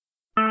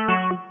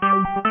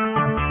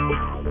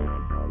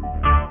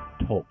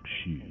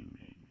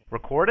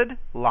recorded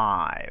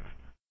live.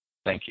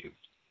 Thank you.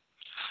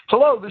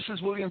 Hello, this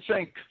is William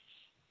Fink.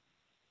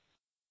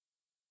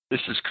 This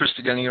is Chris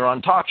again here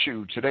on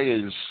TalkShoe. Today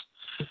is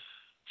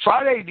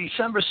Friday,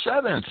 December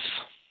 7th,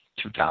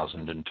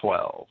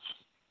 2012.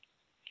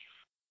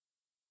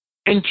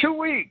 In 2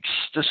 weeks,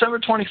 December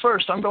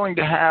 21st, I'm going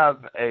to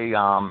have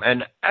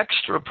an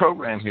extra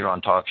program here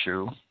on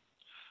TalkShoe.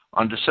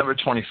 On December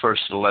 21st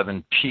at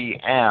 11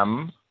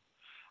 p.m.,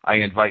 I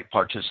invite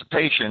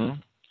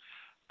participation.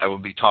 I will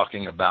be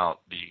talking about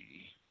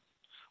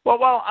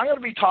I'm going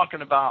to be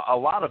talking about a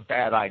lot of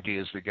bad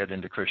ideas that get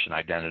into Christian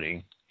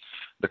identity.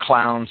 The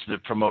clowns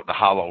that promote the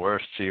hollow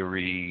earth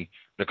theory,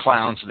 the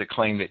clowns that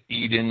claim that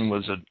Eden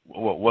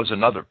was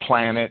another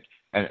planet,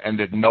 and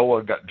that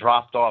Noah got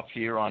dropped off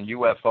here on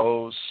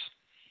UFOs.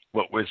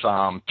 What was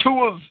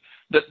two of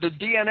the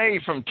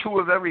DNA from two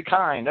of every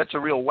kind? That's a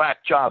real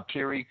whack job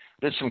theory.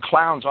 There's some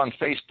clowns on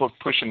Facebook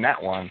pushing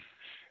that one.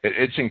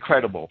 It's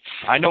incredible.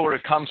 I know where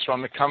it comes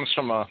from. It comes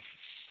from a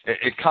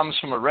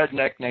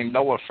redneck named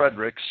Noah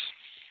Fredericks.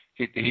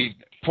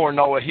 Poor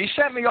Noah. He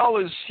sent me all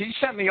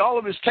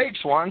of his tapes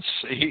once.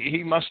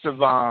 He must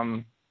have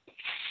I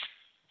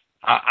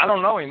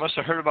don't know. He must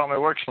have heard about my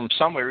works from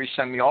somewhere. He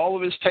sent me all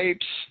of his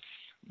tapes,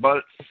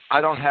 but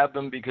I don't have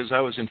them because I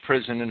was in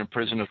prison, and in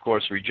prison, of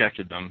course,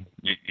 rejected them.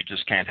 You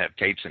just can't have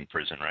tapes in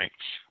prison, right?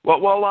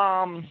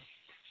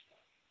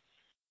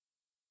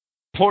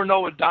 Poor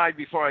Noah died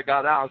before I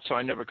got out, so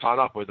I never caught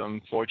up with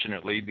him,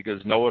 fortunately,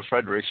 because Noah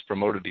Fredericks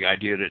promoted the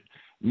idea that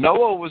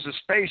Noah was a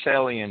space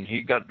alien.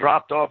 He got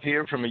dropped off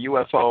here from a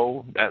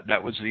UFO.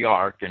 That was the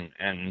Ark,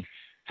 and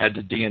had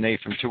the DNA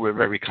from two of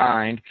every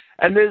kind.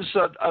 And there's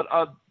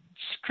a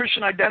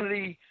Christian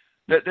identity,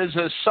 that there's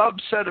a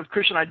subset of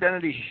Christian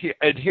identity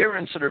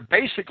adherents that are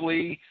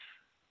basically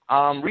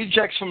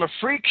rejects from a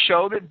freak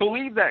show that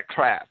believe that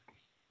crap.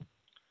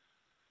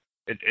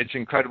 It's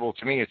incredible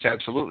to me. It's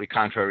absolutely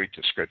contrary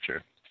to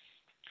Scripture.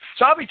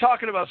 So I'll be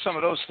talking about some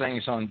of those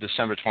things on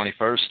December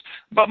 21st.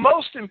 But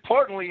most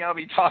importantly, I'll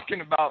be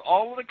talking about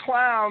all of the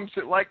clowns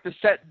that like to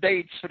set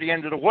dates for the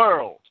end of the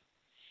world.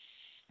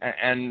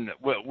 And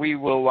we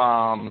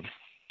will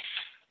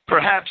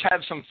perhaps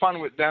have some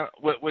fun with them,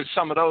 with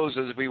some of those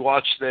as we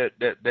watch their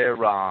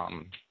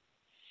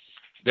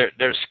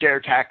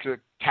scare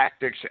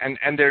tactics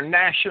and their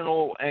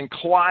National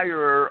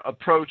Enquirer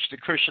approach to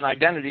Christian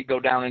identity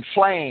go down in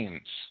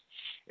flames.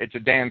 It's a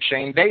damn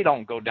shame they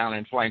don't go down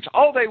in flames.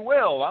 Oh, they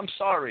will. I'm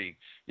sorry.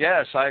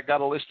 Yes, I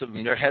got a list of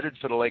them. They're headed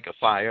for the lake of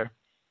fire.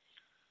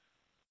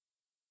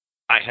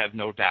 I have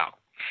no doubt.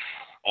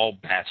 All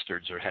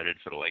bastards are headed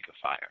for the lake of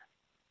fire.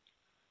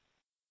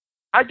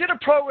 I did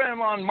a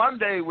program on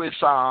Monday with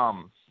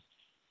John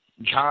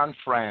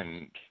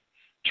Friend,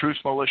 Truth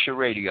Militia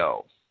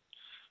Radio.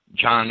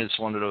 John is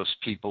one of those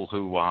people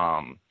who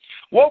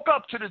woke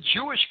up to the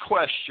Jewish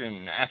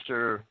question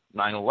after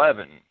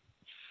 9/11.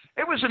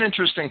 It was an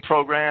interesting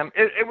program.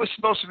 It was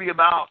supposed to be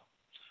about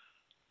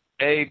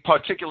a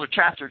particular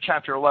chapter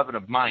 11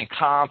 of Mein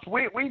Kampf.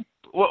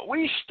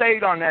 We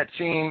stayed on that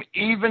theme,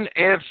 even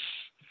if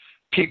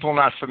people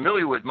not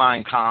familiar with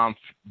Mein Kampf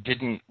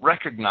didn't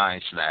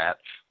recognize that.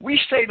 We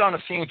stayed on a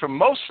theme for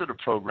most of the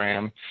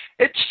program.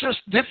 It's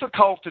just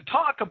difficult to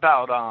talk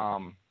about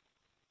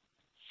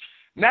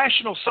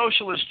National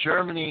Socialist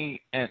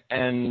Germany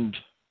and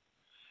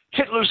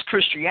Hitler's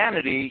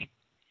Christianity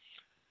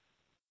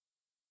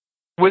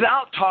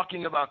without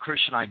talking about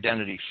Christian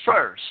identity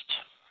first.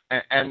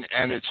 And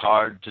it's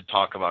hard to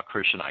talk about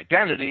Christian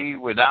identity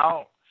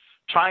without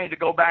trying to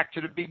go back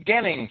to the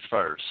beginning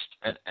first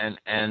and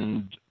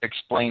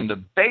explain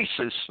the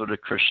basis for the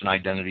Christian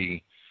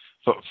identity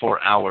for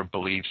our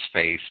beliefs,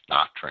 faith,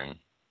 doctrine.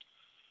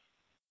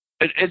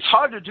 It's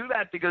hard to do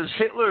that because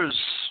Hitler's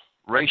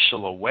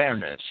racial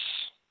awareness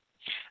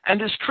and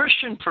his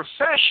Christian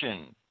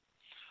profession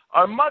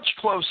are much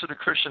closer to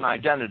Christian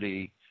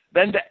identity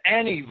than to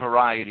any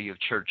variety of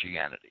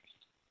churchianity.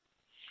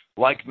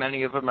 Like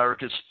many of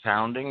America's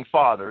founding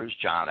fathers,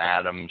 John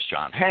Adams,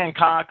 John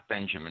Hancock,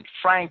 Benjamin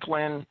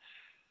Franklin,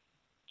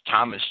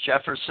 Thomas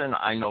Jefferson,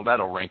 I know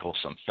that'll wrinkle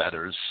some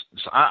feathers.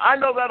 I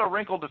know that'll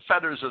wrinkle the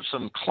feathers of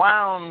some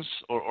clowns,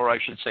 or I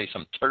should say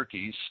some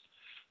turkeys,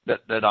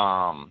 that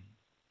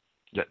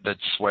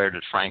swear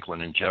that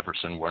Franklin and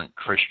Jefferson weren't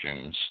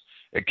Christians.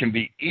 It can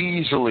be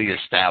easily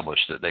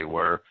established that they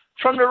were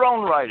from their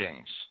own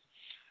writings.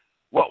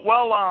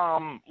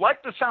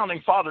 Like the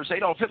founding fathers,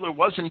 Adolf Hitler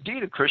was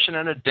indeed a Christian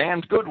and a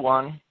damned good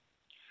one.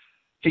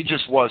 He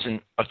just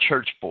wasn't a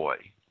church boy,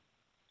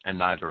 and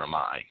neither am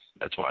I.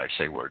 That's why I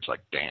say words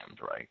like damned,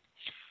 right?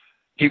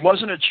 He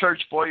wasn't a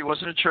church boy. He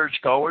wasn't a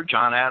churchgoer.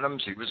 John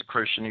Adams, he was a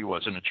Christian. He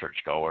wasn't a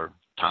churchgoer.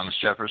 Thomas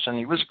Jefferson,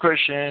 he was a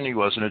Christian. He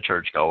wasn't a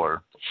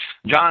churchgoer.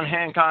 John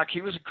Hancock,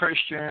 he was a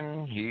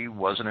Christian. He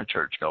wasn't a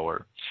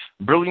churchgoer.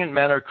 Brilliant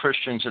men are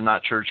Christians and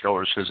not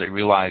churchgoers because they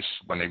realize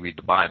when they read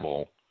the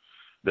Bible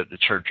that the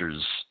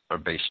churches are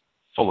based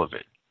full of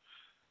it.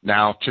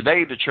 Now,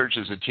 today the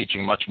churches are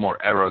teaching much more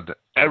error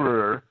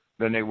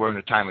than they were in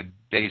the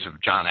days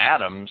of John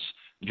Adams.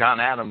 John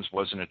Adams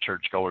wasn't a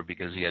churchgoer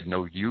because he had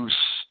no use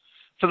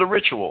for the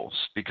rituals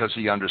because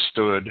he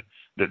understood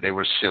that they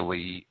were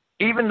silly.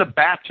 Even the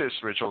Baptist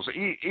rituals,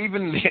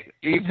 even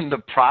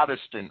the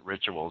Protestant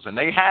rituals, and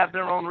they have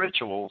their own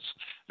rituals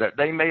that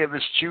they may have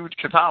eschewed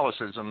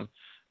Catholicism,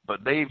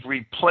 but they've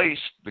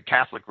replaced the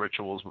Catholic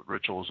rituals with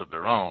rituals of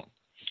their own.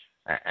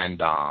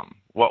 And,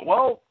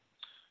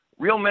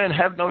 real men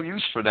have no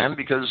use for them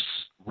because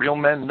real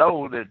men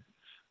know that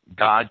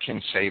God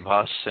can save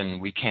us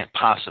and we can't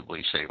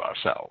possibly save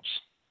ourselves.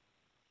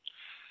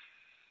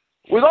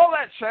 With all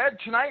that said,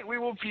 tonight we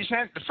will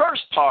present the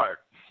first part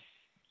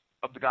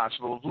of the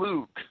Gospel of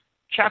Luke,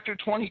 chapter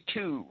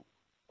 22.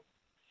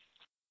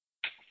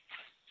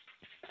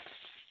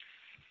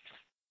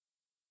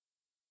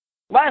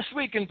 Last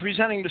week, in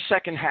presenting the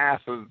second half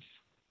of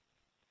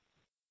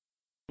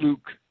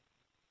Luke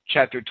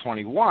chapter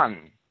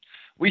 21,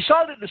 we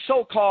saw that the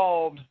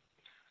so-called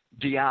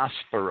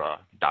diaspora,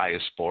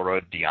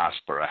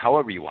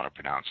 however you want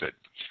to pronounce it,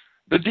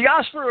 the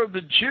diaspora of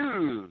the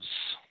Jews,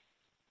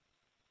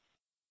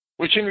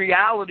 which in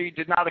reality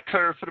did not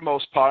occur for the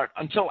most part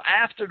until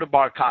after the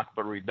Bar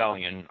Kokhba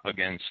rebellion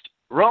against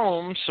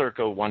Rome,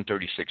 circa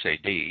 136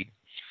 AD,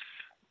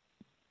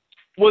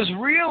 was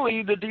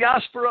really the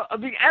diaspora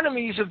of the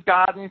enemies of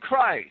God in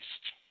Christ,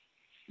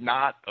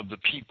 not of the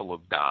people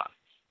of God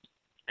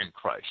in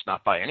Christ,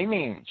 not by any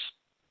means.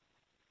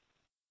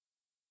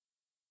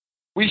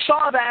 We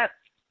saw that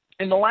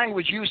in the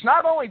language used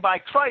not only by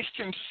Christ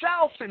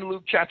himself in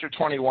Luke chapter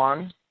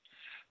 21,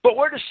 but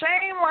where the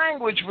same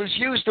language was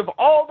used of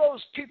all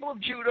those people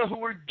of Judah who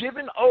were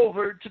given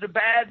over to the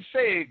bad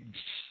figs,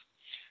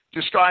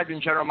 described in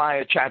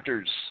Jeremiah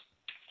chapters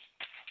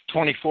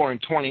 24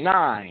 and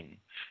 29.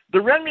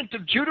 The remnant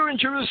of Judah and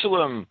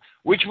Jerusalem,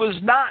 which was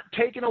not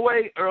taken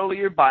away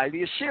earlier by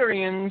the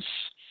Assyrians,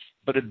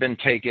 but had been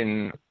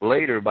taken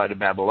later by the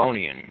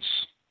Babylonians.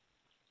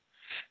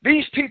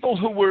 These people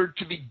who were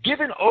to be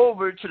given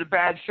over to the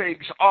bad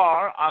figs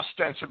are,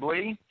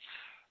 ostensibly,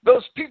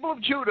 those people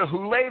of Judah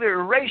who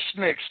later race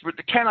mixed with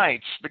the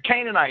Kenites, the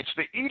Canaanites,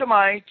 the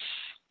Edomites,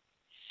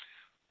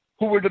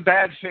 who were the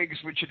bad figs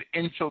which had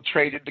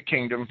infiltrated the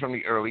kingdom from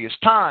the earliest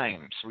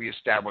times. We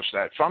established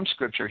that from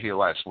Scripture here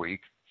last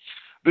week.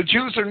 The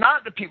Jews are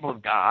not the people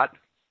of God.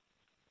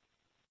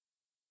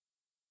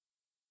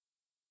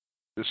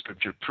 The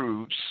Scripture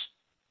proves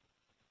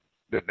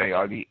that they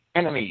are the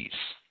enemies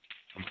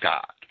of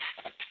God.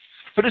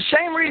 For the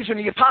same reason,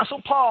 the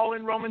Apostle Paul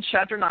in Romans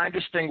chapter 9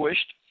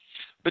 distinguished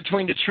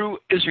between the true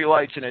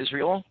Israelites in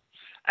Israel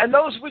and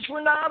those which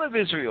were not of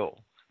Israel,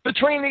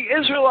 between the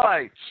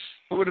Israelites,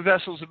 who were the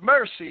vessels of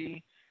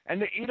mercy,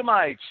 and the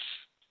Edomites,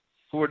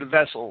 who were the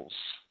vessels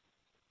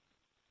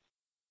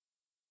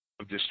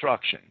of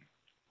destruction.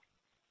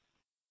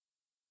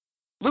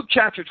 Luke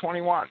chapter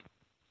 21,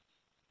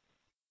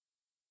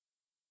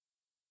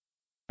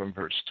 from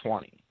verse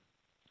 20.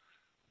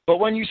 But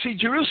when you see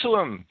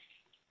Jerusalem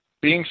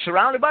being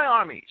surrounded by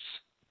armies,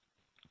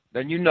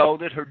 then you know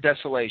that her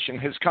desolation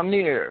has come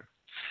near.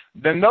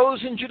 Then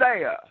those in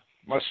Judea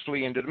must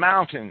flee into the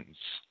mountains,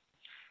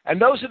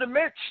 and those in the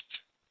midst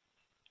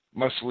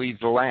must leave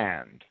the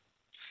land,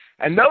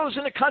 and those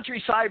in the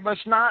countryside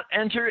must not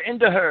enter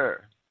into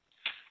her.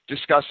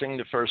 Discussing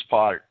the first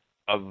part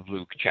of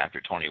Luke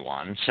chapter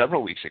 21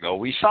 several weeks ago,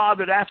 we saw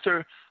that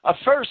after a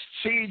first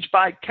siege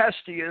by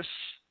Cestius,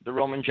 the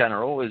Roman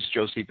general, as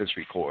Josephus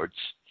records,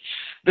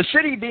 the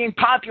city being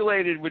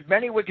populated with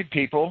many wicked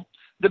people,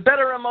 the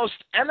better and most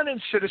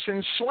eminent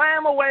citizens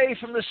swam away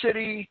from the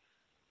city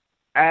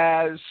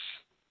as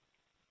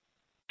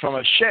from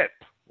a ship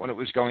when it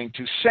was going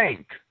to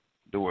sink,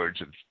 the words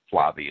of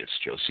Flavius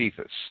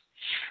Josephus.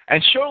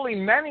 And surely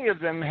many of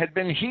them had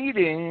been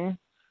heeding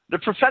the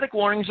prophetic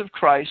warnings of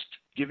Christ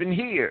given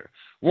here,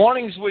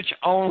 warnings which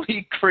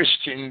only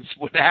Christians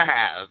would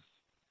have.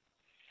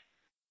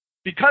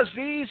 Because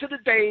these are the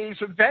days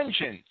of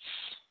vengeance.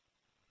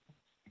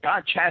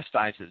 God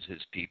chastises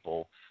his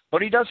people,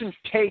 but he doesn't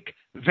take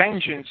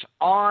vengeance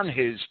on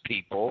his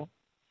people.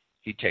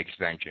 He takes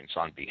vengeance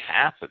on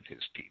behalf of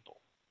his people.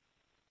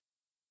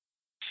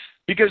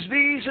 Because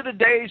these are the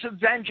days of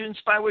vengeance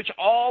by which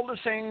all the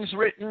things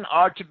written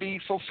are to be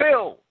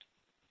fulfilled.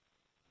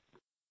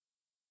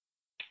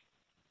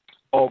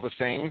 All the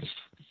things,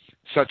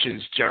 such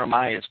as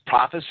Jeremiah's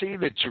prophecy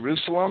that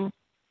Jerusalem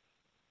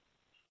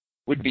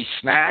would be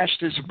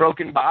smashed as a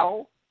broken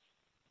bottle,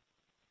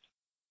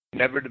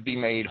 never to be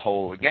made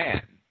whole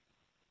again.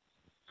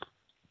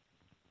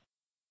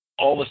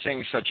 All the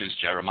things such as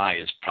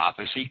Jeremiah's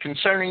prophecy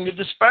concerning the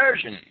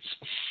dispersions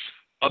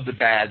of the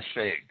bad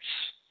figs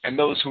and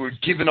those who were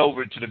given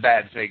over to the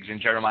bad figs in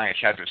Jeremiah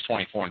chapters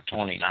 24 and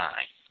 29.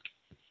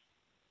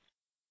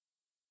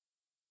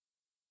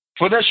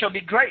 For there shall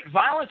be great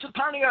violence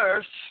upon the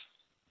earth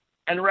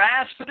and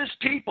wrath for this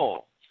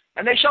people,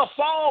 and they shall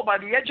fall by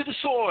the edge of the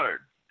sword,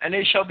 and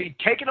they shall be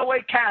taken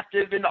away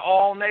captive into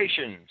all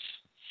nations.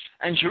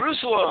 And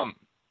Jerusalem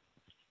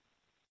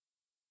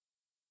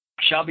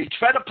shall be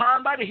tread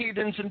upon by the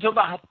heathens until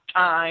the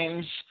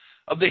times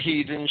of the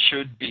heathens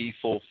should be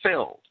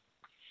fulfilled.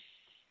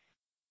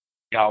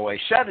 Yahweh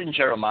said in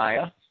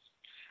Jeremiah,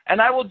 And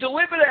I will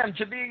deliver them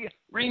to be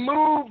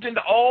removed into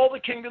all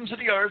the kingdoms of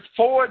the earth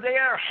for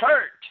their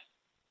hurt.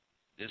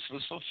 This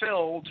was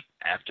fulfilled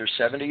after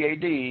 70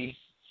 A.D.,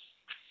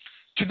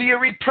 to be a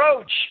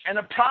reproach and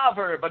a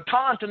proverb, a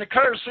taunt and a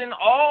curse in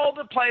all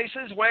the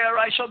places where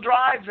I shall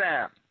drive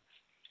them.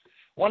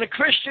 When a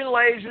Christian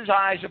lays his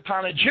eyes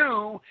upon a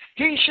Jew,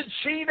 he should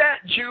see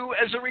that Jew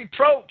as a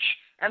reproach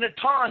and a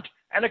taunt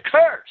and a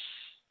curse.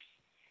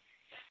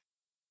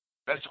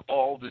 That's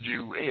all the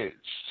Jew is.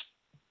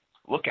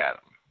 Look at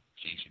him.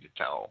 It's easy to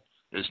tell.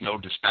 There's no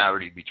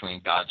disparity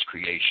between God's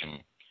creation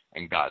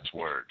and God's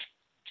word.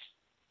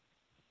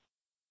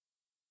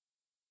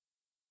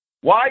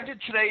 Why did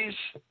today's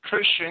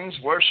Christians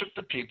worship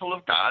the people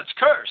of God's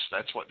curse?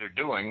 That's what they're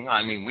doing.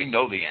 I mean, we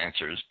know the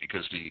answers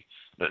because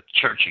the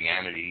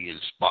churchianity is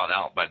bought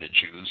out by the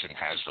Jews and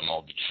has them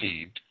all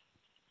deceived.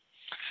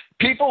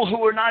 People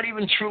who are not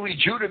even truly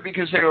Judah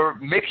because they were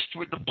mixed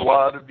with the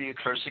blood of the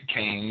accursed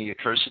Cain, the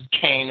accursed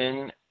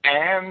Canaan,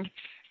 and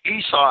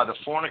Esau, the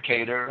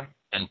fornicator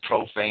and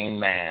profane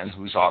man,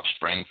 whose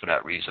offspring for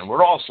that reason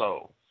were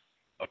also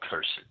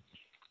accursed.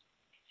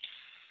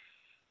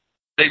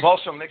 They've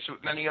also mixed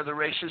with many other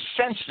races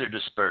since their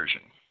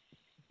dispersion.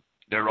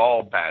 They're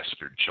all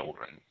bastard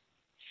children.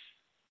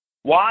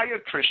 Why are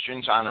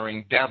Christians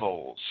honoring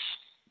devils?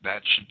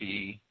 That should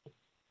be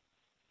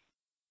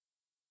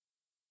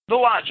the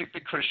logic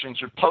that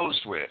Christians are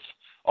posed with.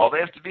 All they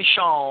have to be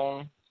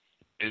shown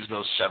is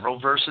those several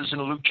verses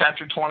in Luke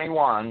chapter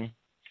 21.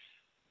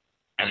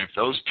 And if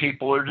those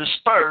people are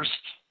dispersed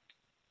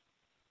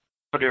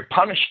for their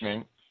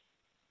punishment,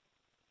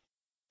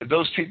 if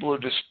those people are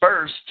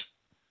dispersed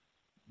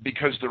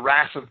because the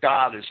wrath of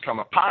God has come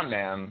upon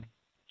them,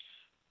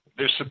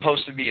 there's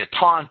supposed to be a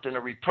taunt and a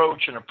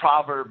reproach and a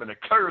proverb and a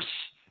curse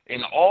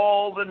in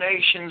all the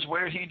nations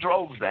where he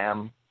drove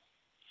them.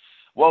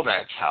 Well,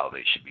 that's how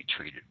they should be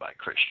treated by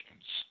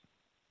Christians.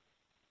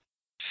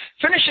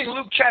 Finishing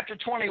Luke chapter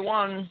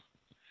 21,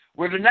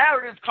 where the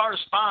narrative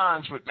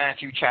corresponds with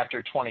Matthew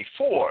chapter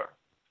 24.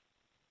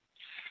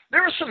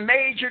 There are some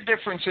major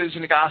differences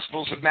in the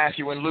Gospels of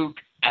Matthew and Luke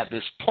at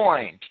this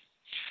point.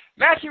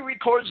 Matthew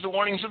records the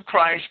warnings of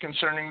Christ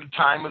concerning the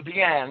time of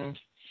the end,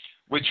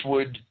 which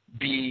would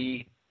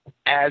be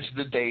as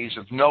the days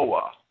of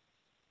Noah.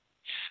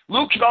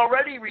 Luke had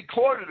already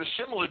recorded a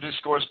similar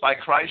discourse by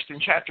Christ in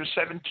chapter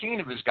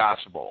 17 of his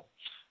Gospel.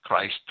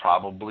 Christ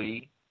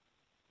probably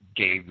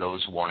gave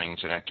those warnings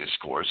in that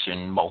discourse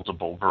in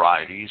multiple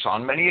varieties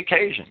on many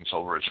occasions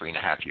over a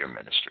 3.5-year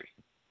ministry.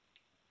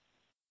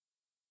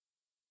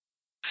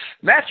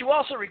 Matthew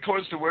also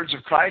records the words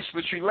of Christ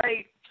which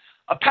relate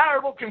a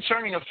parable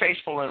concerning a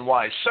faithful and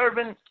wise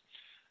servant,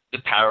 the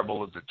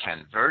parable of the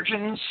 10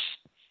 virgins,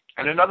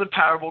 and another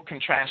parable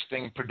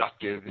contrasting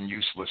productive and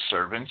useless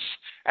servants,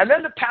 and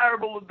then the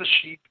parable of the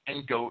sheep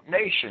and goat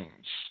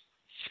nations.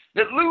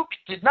 That Luke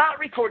did not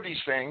record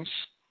these things,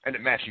 and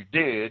that Matthew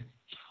did,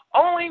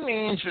 only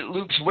means that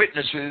Luke's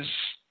witnesses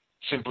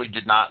simply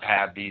did not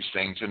have these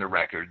things in the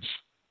records,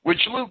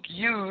 which Luke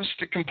used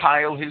to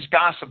compile his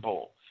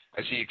gospel,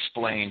 as he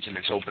explains in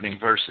its opening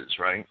verses,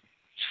 right?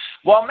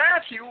 While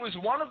Matthew was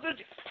one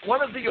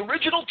of the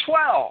original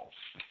 12,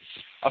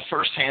 a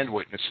first-hand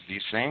witness of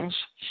these things,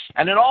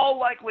 and in all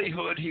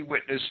likelihood he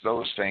witnessed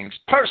those things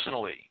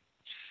personally.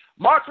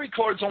 Mark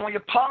records only a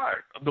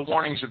part of the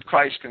warnings of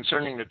Christ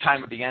concerning the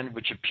time of the end,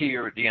 which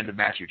appear at the end of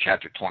Matthew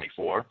chapter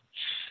 24.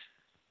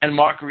 And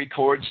Mark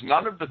records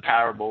none of the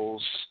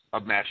parables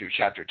of Matthew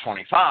chapter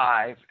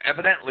 25.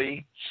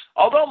 Evidently,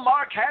 although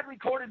Mark had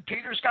recorded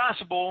Peter's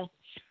gospel,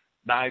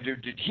 neither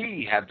did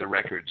he have the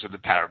records of the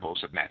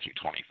parables of Matthew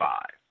 25.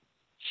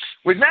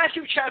 With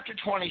Matthew chapter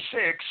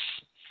 26,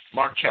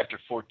 Mark chapter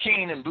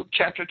 14, and Luke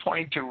chapter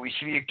 22, we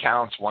see the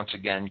accounts once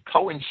again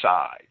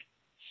coincide.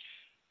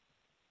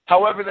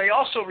 However, they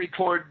also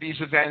record these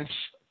events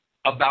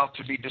about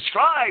to be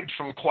described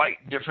from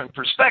quite different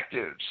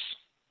perspectives.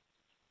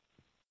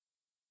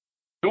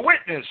 The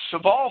witness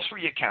of all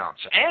three accounts,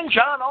 and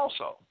John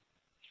also,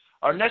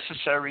 are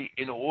necessary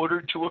in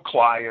order to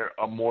acquire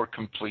a more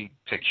complete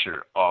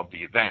picture of the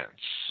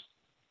events.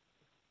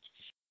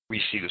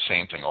 We see the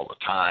same thing all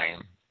the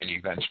time in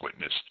events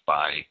witnessed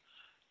by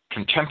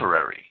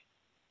contemporary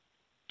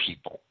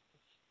people,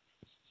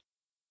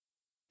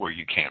 where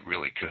you can't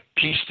really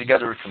piece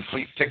together a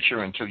complete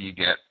picture until you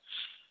get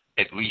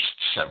at least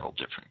several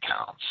different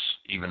accounts,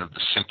 even of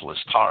the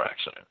simplest car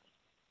accident.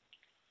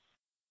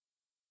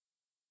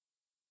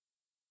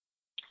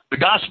 The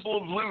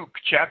Gospel of Luke,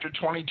 chapter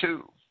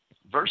 22,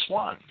 verse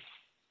 1.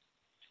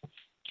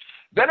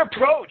 Then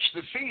approached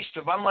the feast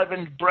of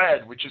unleavened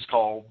bread, which is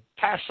called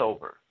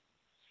Passover.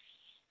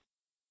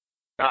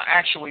 Now,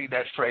 actually,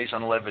 that phrase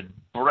unleavened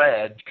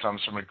bread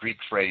comes from a Greek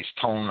phrase,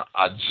 ton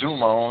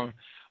adzumon,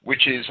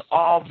 which is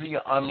all the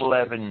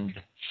unleavened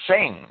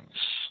things,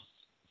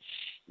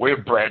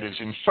 where bread is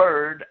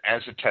inferred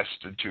as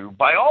attested to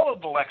by all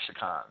of the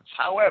lexicons.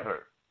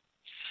 However,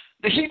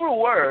 the Hebrew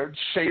word,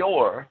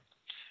 seor,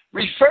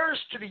 refers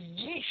to the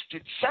yeast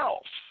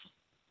itself,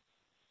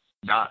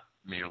 not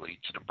merely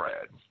to the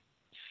bread.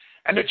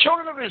 And the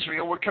children of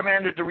Israel were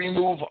commanded to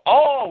remove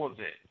all of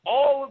it,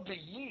 all of the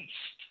yeast,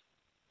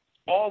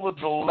 all of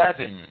the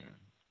leaven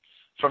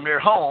from their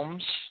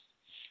homes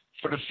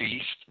for the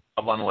feast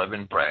of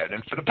unleavened bread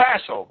and for the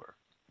Passover.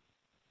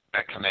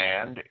 That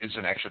command is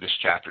in Exodus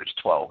chapters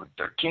 12 and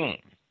 13.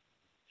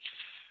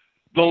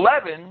 The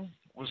leaven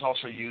was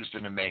also used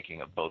in the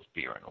making of both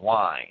beer and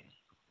wine,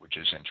 which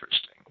is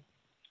interesting.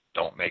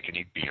 Don't make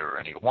any beer or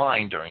any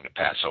wine during the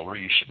Passover.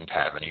 You shouldn't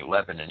have any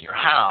leaven in your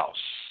house.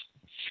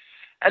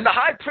 And the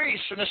high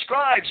priests and the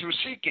scribes were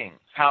seeking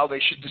how they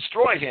should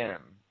destroy him,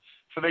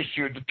 for they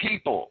feared the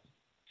people.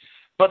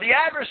 But the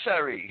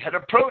adversary had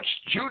approached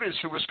Judas,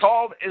 who was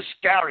called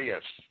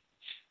Iscariot,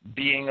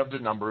 being of the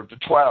number of the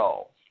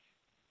 12.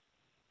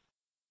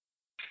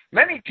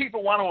 Many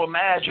people want to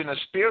imagine a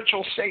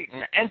spiritual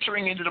Satan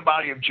entering into the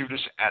body of Judas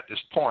at this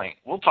point.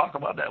 We'll talk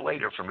about that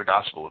later from the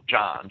Gospel of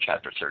John,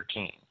 chapter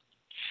 13.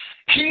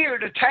 Here,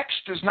 the text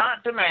does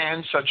not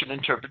demand such an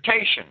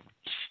interpretation.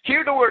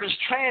 Here, the word is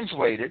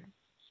translated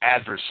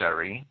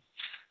adversary,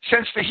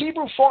 since the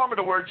Hebrew form of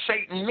the word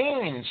Satan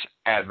means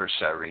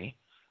adversary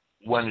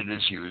when it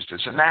is used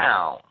as a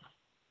noun.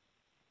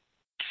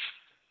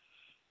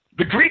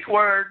 The Greek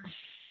word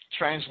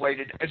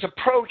translated as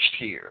approached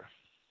here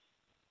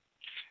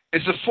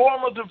is a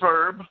form of the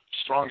verb,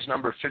 Strong's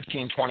number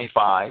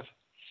 1525,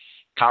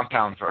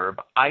 compound verb,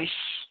 eis,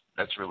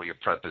 that's really a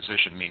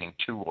preposition meaning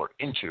to or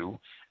into,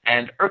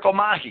 and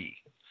erkomahi.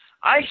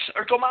 Eis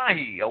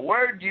erkomahi, a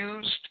word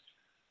used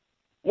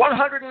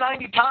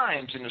 190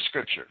 times in the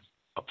scripture,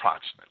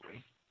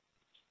 approximately.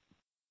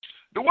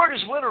 The word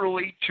is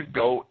literally to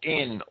go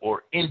in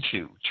or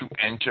into, to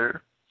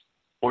enter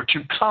or to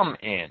come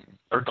in.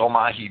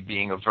 Erkomahi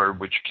being a verb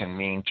which can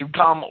mean to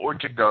come or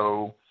to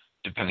go,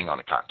 depending on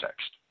the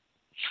context.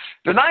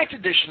 The 9th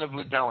edition of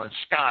Liddell and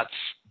Scott's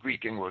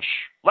Greek-English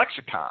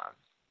lexicon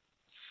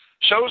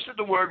shows that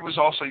the word was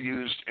also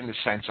used in the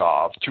sense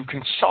of to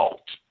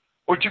consult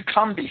or to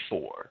come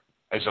before,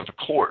 as of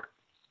a court.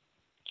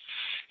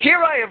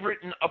 Here I have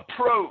written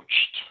approached,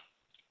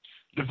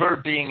 the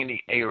verb being in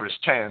the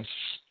aorist tense.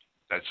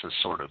 That's a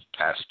sort of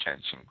past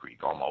tense in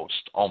Greek,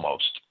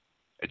 almost.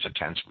 It's a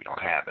tense we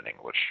don't have in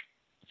English.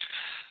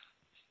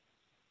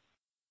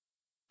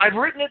 I've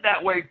written it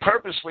that way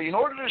purposely in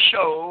order to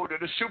show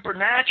that a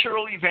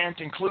supernatural event,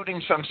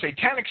 including some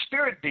satanic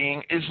spirit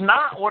being, is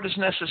not what is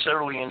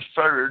necessarily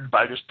inferred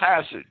by this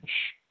passage.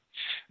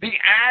 The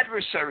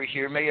adversary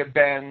here may have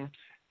been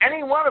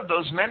any one of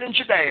those men in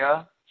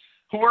Judea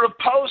who were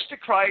opposed to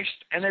Christ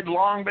and had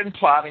long been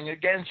plotting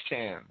against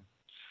him.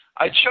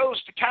 I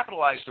chose to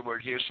capitalize the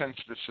word here since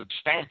the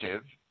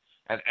substantive,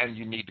 and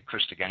you need the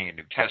Christogenea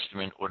New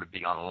Testament or to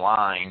be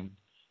online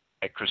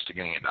at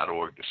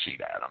Christogenea.org to see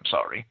that, I'm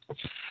sorry.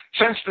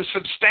 Since the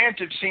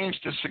substantive seems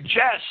to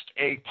suggest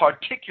a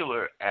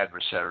particular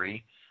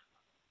adversary,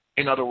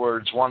 in other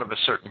words, one of a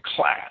certain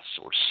class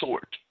or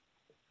sort.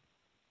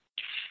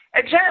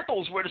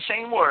 Examples where the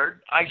same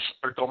word, eis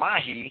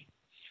erkomahi,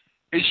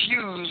 is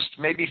used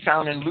may be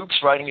found in Luke's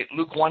writing at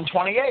Luke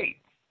 1:28,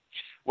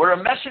 where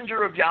a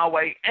messenger of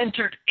Yahweh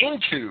entered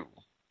into,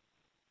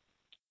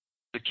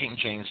 the King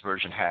James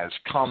Version has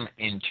come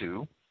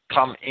into,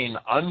 come in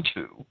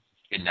unto,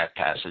 in that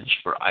passage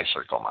for eis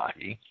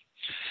erkomahi,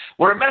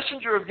 where a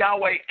messenger of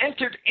Yahweh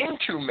entered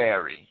into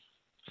Mary,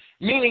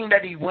 meaning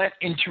that he went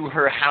into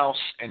her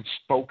house and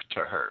spoke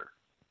to her.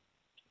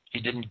 He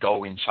didn't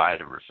go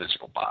inside of her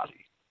physical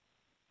body.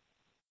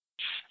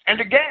 And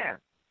again,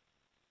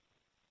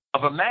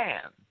 of a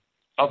man,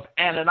 of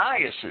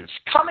Ananias's,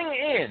 coming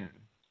in,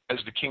 as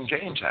the King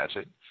James has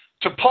it,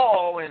 to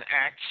Paul in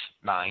Acts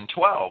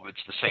 9:12.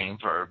 It's the same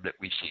verb that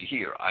we see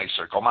here, eis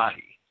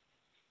erkomahi.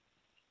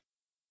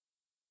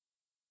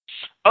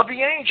 Of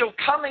the angel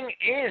coming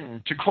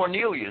in to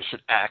Cornelius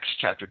at Acts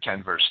chapter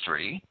 10, verse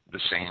 3, the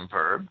same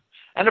verb.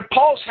 And of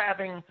Paul's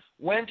having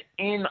went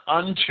in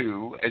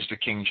unto, as the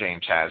King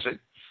James has it,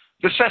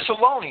 the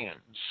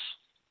Thessalonians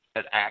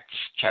at Acts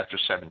chapter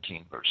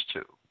 17, verse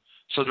 2.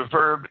 So the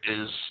verb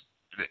is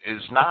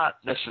not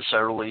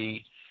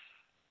necessarily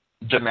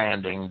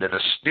demanding that a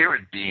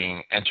spirit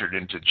being entered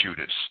into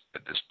Judas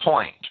at this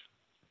point.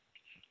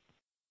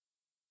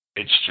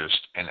 It's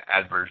just an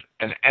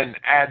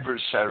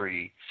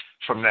adversary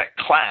from that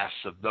class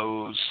of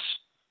those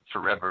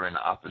forever in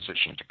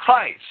opposition to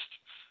Christ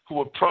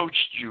who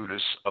approached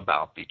Judas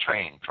about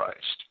betraying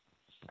Christ.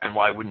 And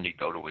why wouldn't he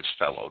go to his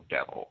fellow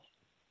devil?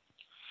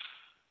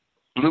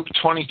 Luke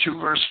 22,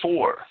 verse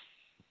 4.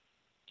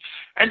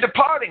 And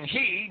departing,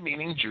 he,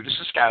 meaning Judas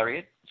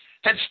Iscariot,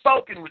 had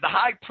spoken with the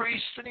high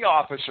priests and the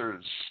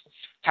officers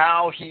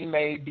how he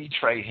may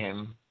betray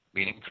him,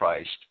 meaning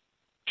Christ,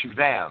 to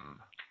them.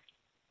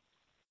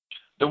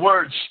 The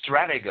word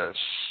strategos,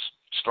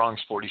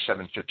 Strong's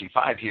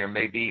 4755 here,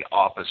 may be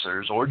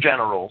officers or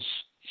generals.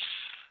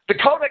 The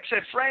Codex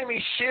Ephraemi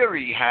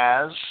Syri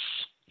has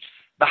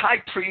the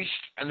high priest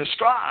and the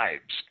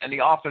scribes and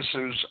the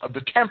officers of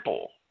the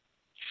temple.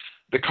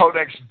 The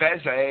Codex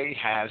Bezae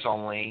has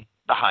only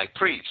the high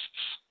priests,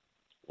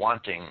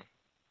 wanting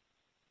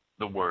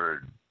the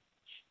word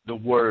the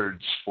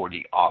words for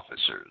the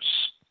officers.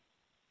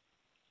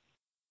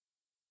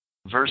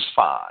 Verse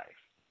 5.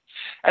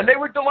 And they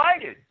were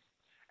delighted,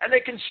 and they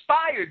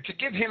conspired to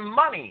give him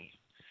money.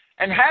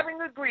 And having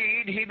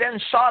agreed, he then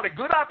sought a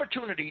good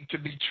opportunity to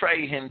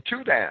betray him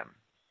to them,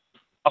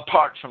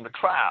 apart from the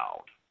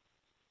crowd.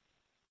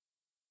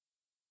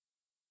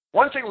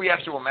 One thing we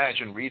have to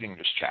imagine reading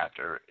this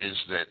chapter is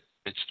that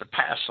it's the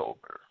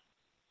Passover.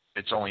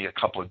 It's only a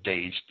couple of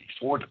days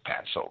before the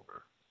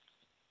Passover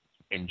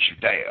in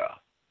Judea.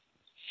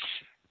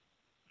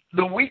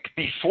 The week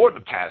before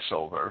the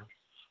Passover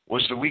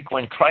was the week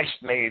when Christ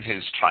made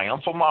his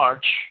triumphal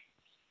march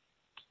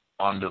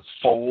on the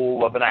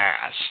foal of an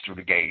ass through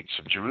the gates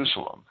of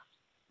Jerusalem.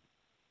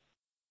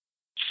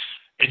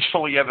 It's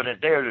fully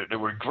evident there that there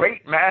were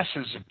great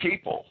masses of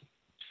people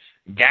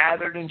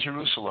gathered in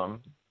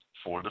Jerusalem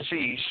for the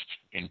feast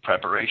in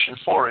preparation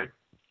for it.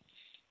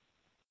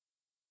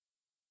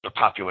 The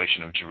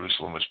population of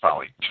Jerusalem was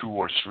probably 2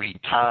 or 3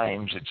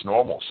 times its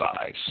normal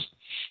size,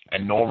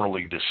 and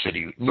normally the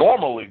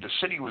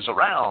city was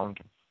around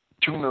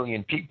 2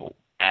 million people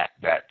at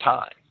that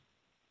time.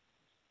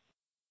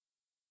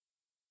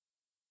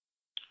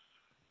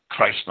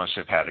 Christ must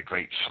have had a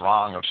great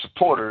throng of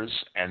supporters,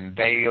 and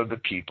they are the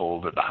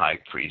people that the high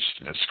priest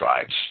and the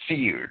scribes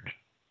feared.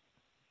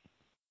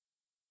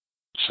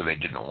 So they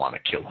didn't want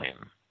to kill him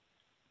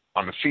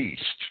on the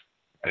feast,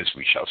 as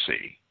we shall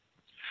see.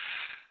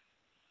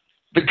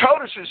 The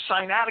codices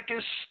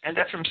Sinaiticus and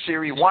Ephraim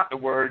Siri want the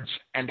words,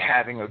 and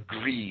having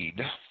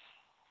agreed.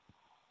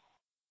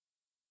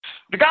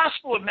 The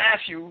Gospel of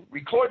Matthew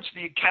records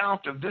the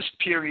account of this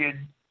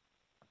period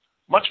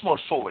much more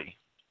fully.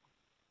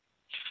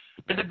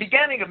 In the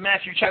beginning of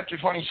Matthew chapter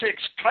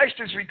 26, Christ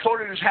is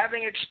recorded as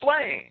having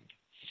explained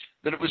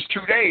that it was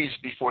 2 days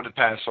before the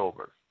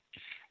Passover,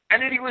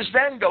 and that he was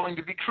then going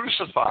to be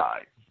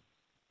crucified.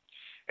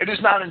 It is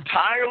not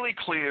entirely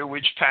clear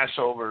which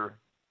Passover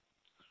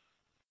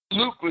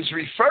Luke was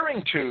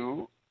referring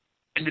to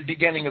in the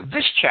beginning of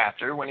this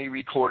chapter when he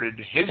recorded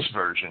his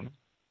version.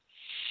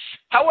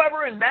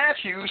 However, in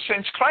Matthew,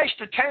 since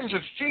Christ attends a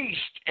feast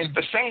in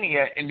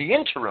Bethania in the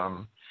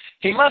interim,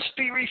 he must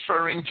be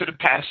referring to the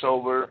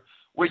Passover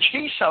which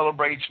he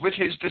celebrates with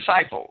his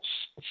disciples,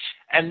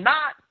 and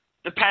not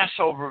the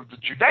Passover of the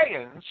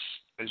Judeans,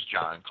 as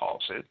John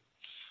calls it,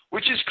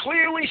 which is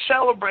clearly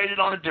celebrated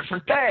on a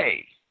different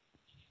day.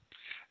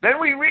 Then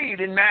we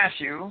read in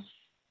Matthew,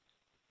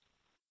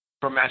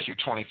 from Matthew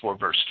 24,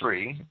 verse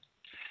 3,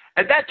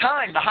 at that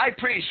time the high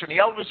priest and the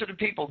elders of the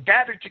people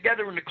gathered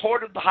together in the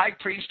court of the high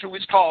priest, who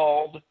is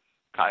called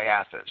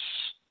Caiaphas,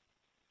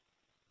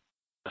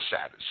 the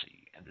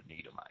Sadducee and the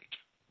Edomite.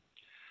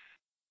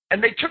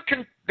 And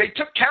they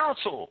took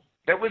counsel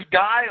that with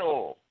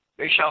guile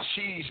they shall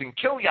seize and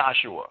kill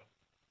Yahshua.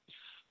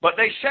 But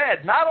they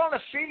said, not on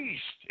a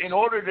feast, in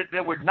order that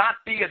there would not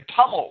be a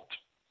tumult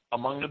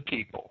among the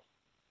people.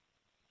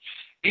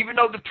 Even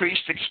though the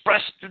priest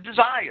expressed the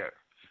desire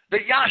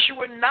that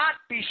Yahshua not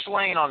be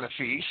slain on the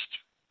feast,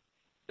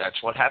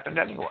 that's what happened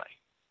anyway.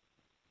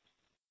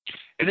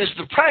 It is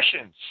the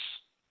prescience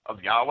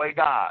of Yahweh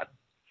God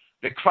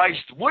that Christ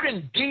would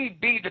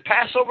indeed be the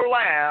Passover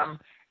lamb,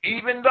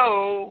 even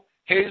though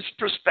his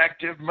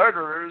prospective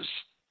murderers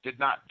did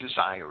not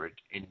desire it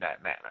in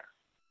that manner.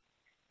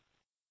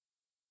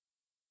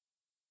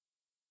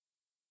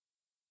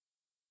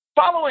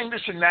 Following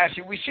this in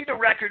Matthew, we see the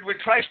record where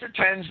Christ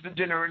attends the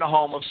dinner in the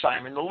home of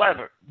Simon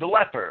the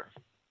leper.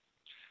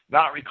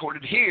 Not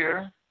recorded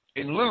here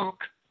in Luke,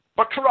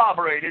 but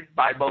corroborated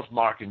by both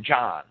Mark and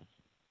John.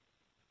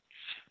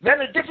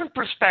 Then a different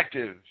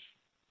perspective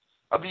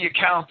of the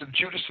account of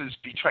Judas's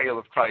betrayal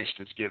of Christ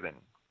is given,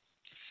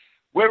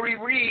 where we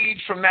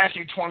read from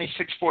Matthew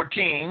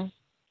 26:14,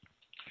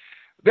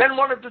 then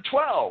one of the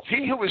 12,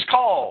 he who is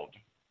called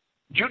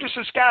Judas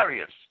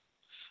Iscariot,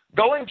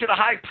 going to the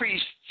high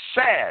priest,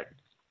 said,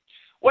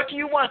 what do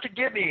you want to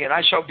give me, and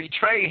I shall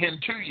betray him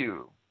to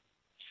you?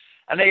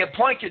 And they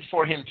appointed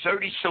for him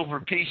 30 silver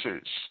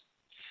pieces.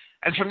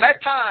 And from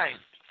that time,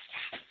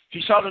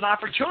 he sought an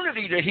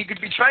opportunity that he could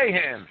betray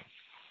him.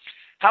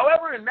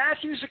 However, in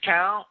Matthew's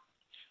account,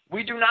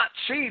 we do not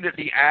see that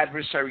the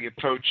adversary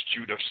approached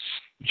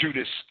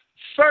Judas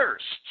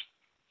first.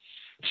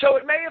 So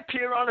it may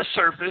appear on the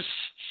surface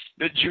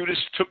that Judas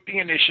took the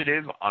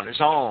initiative on his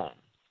own.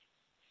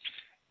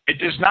 It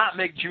does not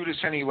make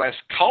Judas any less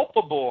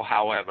culpable,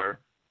 however.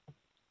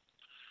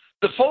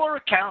 The fuller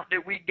account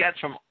that we get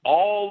from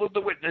all of the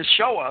witnesses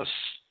shows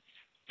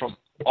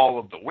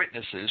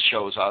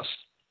us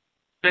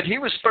that he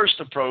was first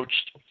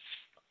approached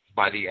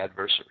by the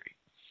adversary.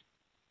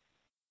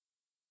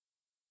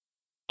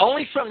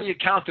 Only from the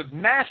account of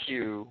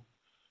Matthew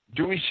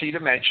do we see the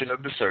mention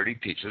of the 30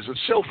 pieces of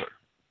silver.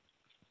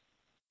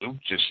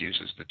 Luke just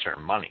uses the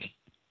term money,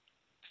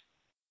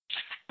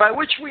 by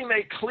which we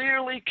may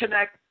clearly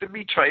connect the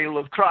betrayal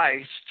of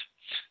Christ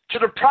to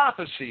the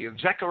prophecy of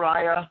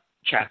Zechariah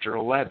chapter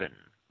 11.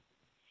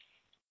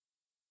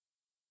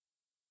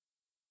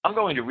 I'm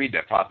going to read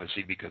that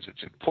prophecy because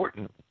it's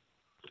important.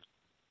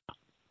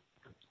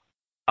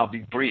 I'll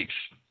be brief.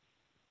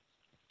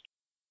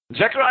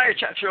 Zechariah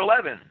chapter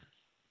 11,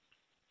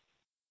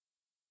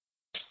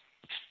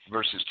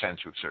 verses 10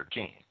 through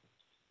 13.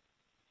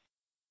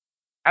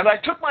 And I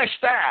took my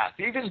staff,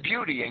 even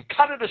beauty, and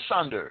cut it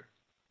asunder,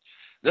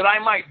 that I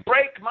might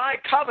break my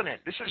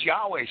covenant. This is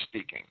Yahweh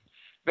speaking.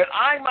 That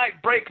I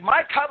might break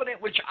my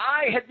covenant which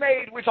I had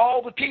made with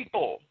all the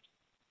people.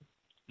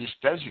 This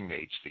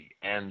designates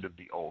the end of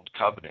the old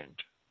covenant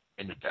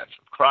in the death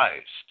of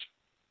Christ.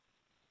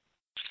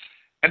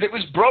 And it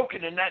was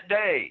broken in that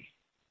day.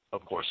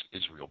 Of course,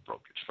 Israel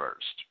broke it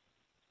first.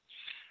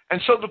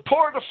 And so the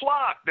poor of the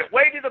flock that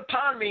waited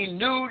upon me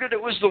knew that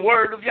it was the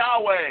word of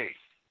Yahweh.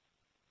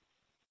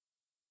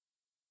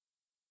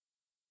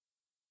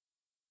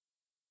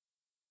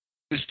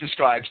 This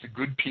describes the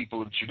good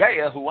people of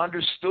Judea who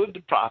understood the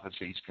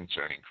prophecies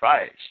concerning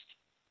Christ.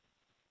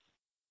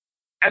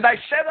 And I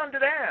said unto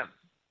them,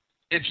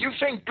 if you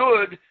think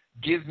good,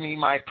 give me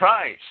my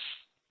price.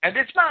 And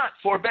if not,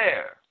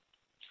 forbear.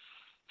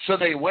 So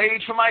they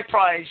weighed for my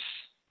price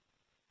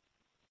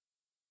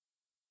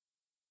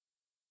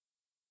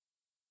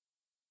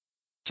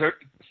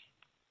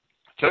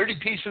 30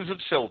 pieces of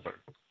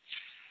silver.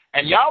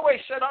 And Yahweh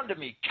said unto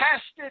me,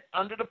 cast it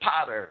unto the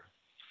potter,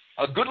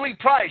 a goodly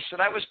price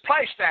that I was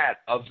priced at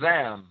of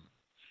them.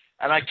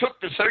 And I took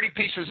the 30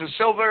 pieces of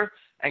silver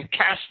and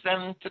cast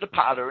them to the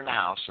potter in the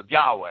house of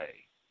Yahweh.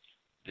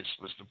 This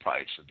was the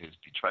price of his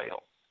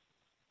betrayal.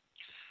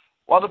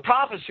 While the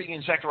prophecy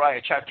in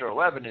Zechariah chapter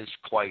 11 is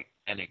quite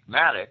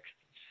enigmatic,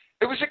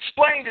 it was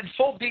explained in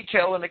full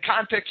detail in the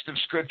context of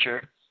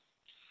Scripture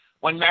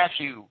when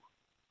Matthew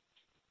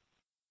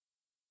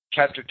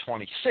chapter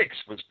 26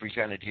 was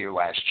presented here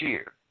last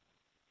year.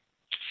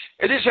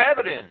 It is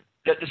evident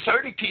that the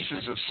 30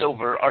 pieces of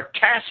silver are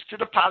cast to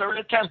the potter in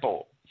the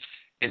temple.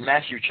 In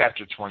Matthew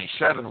chapter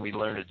 27, we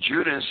learn that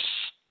Judas,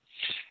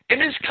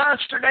 in his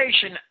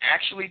consternation,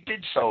 actually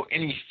did so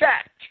in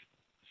effect,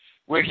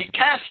 where he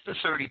cast the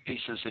 30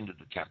 pieces into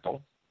the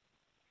temple,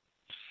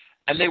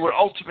 and they were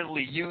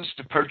ultimately used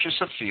to purchase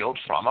a field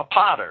from a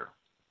potter.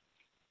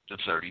 The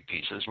 30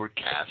 pieces were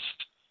cast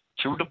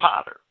to the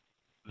potter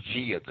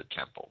via the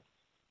temple.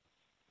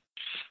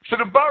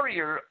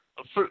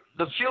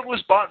 The field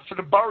was bought for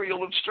the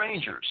burial of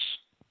strangers.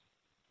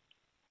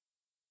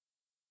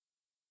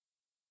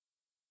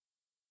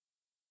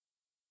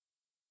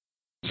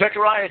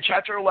 Zechariah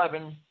chapter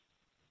 11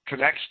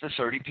 connects the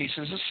 30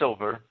 pieces of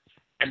silver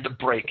and the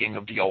breaking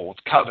of the old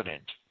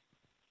covenant,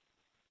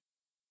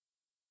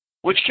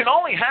 which can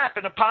only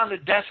happen upon the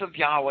death of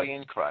Yahweh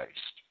in Christ,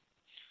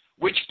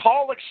 which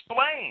Paul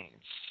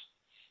explains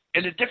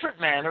in a different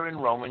manner in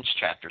Romans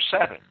chapter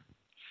 7.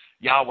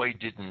 Yahweh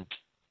didn't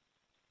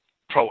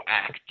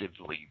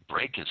proactively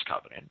break his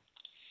covenant.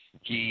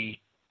 He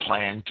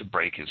planned to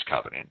break his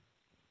covenant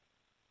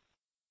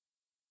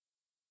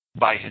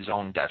by his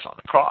own death on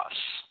the cross,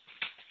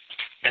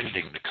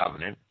 ending the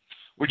covenant,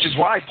 which is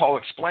why Paul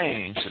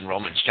explains in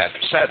Romans chapter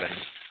 7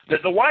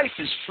 that the wife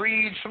is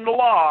freed from the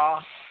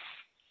law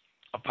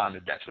upon the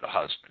death of the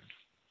husband.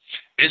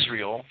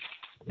 Israel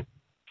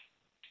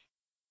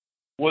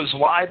was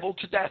liable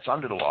to death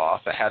under the law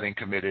for having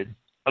committed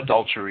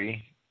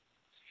adultery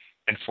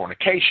and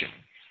fornication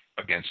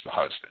against the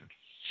husband.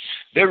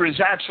 There is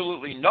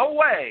absolutely no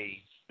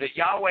way that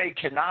Yahweh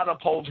cannot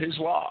uphold his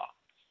law,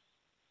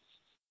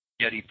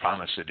 yet he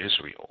promised it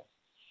Israel.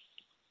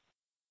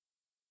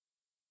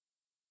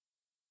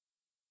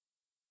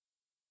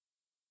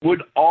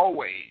 Would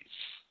always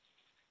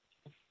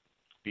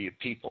be a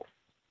people,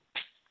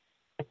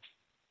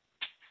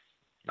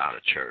 not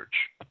a church,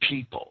 a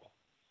people.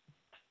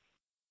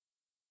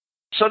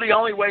 So the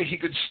only way he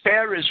could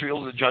spare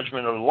Israel the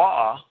judgment of the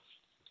law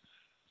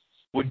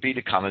would be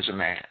to come as a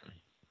man.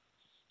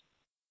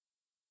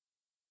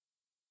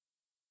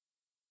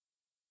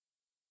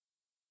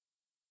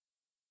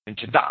 And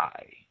to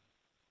die,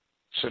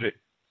 so that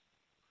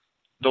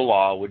the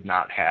law would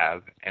not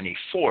have any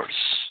force.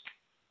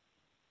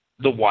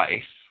 The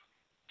wife,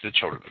 the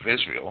children of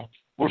Israel,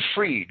 were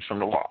freed from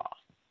the law.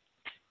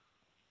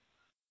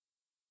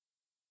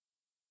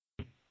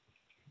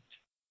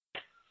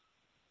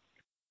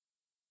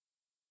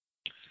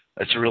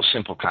 That's a real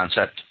simple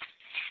concept.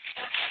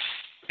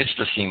 It's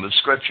the theme of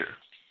Scripture.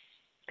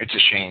 It's a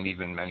shame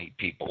even many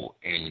people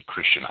in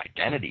Christian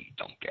identity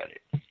don't get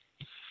it.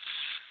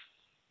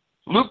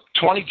 Luke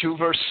 22,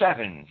 verse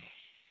 7.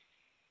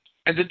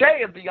 And the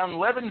day of the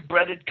unleavened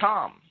bread had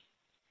come.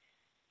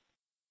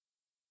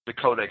 The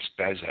Codex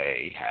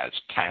Bezae has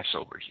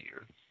Passover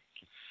here,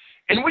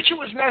 in which it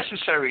was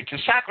necessary to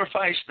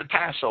sacrifice the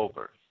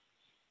Passover.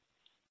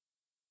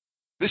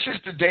 This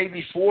is the day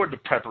before the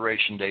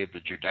preparation day of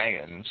the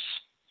Judeans.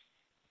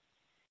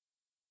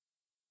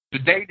 The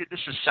day that this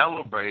is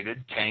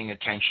celebrated, paying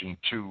attention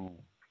to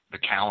the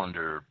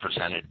calendar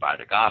presented by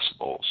the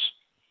Gospels,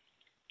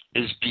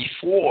 is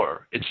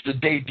before, it's the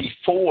day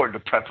before the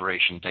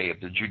preparation day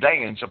of the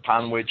Judeans,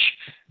 upon which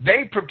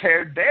they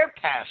prepared their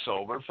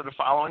Passover for the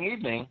following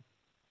evening.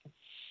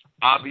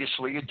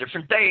 Obviously a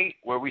different date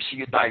where we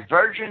see a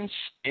divergence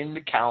in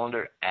the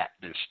calendar at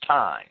this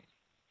time.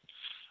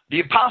 The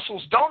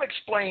apostles don't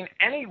explain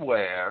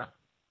anywhere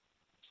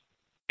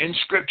in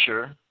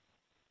Scripture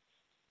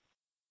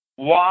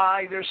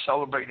why they're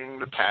celebrating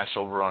the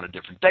Passover on a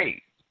different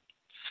date.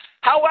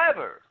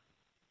 However,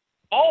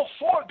 all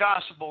four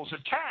Gospels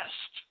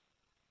attest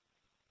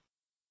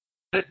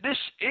that this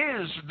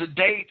is the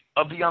date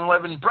of the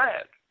unleavened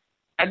bread,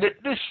 and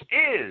that this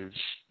is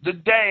the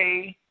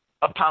day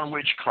upon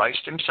which Christ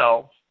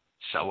himself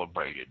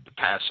celebrated the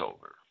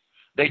Passover.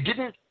 They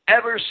didn't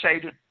ever say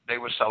that they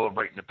were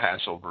celebrating the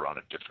Passover on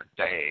a different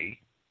day,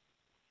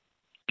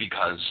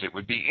 because it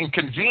would be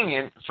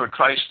inconvenient for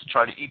Christ to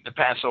try to eat the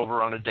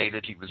Passover on a day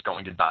that he was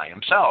going to die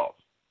himself.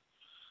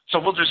 So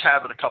we'll just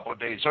have it a couple of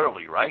days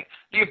early, right?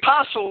 The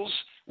apostles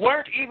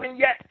weren't even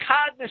yet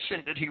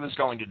cognizant that he was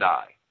going to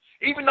die.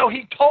 Even though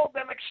he told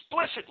them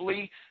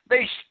explicitly,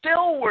 they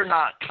still were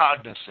not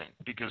cognizant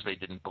because they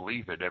didn't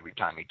believe it every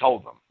time he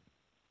told them.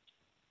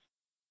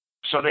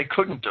 So they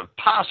couldn't have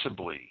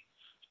possibly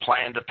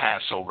planned a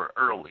Passover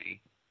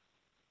early,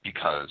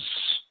 because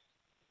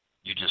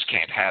you just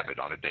can't have it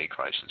on a day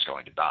Christ is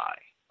going to die,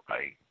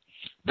 right?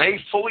 They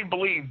fully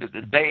believed that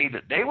the day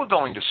that they were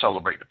going to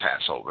celebrate the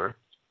Passover,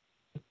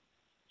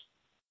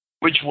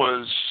 which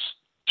was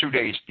 2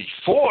 days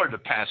before the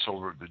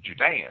Passover of the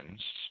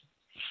Judeans,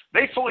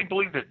 they fully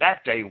believed that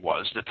that day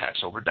was the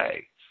Passover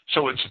day.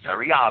 So it's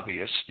very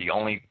obvious. The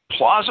only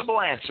plausible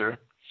answer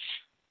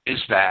is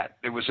that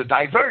there was a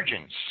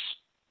divergence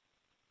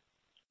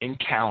in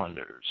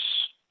calendars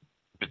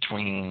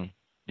between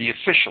the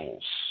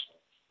officials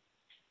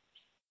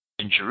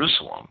in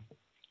Jerusalem,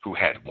 who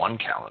had one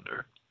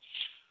calendar,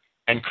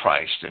 and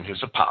Christ and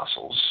his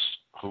apostles,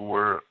 who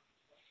were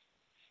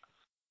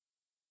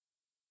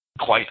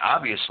quite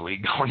obviously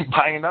going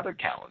by another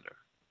calendar.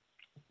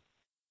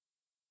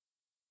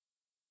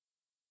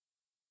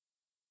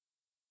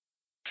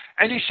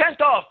 And he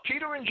sent off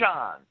Peter and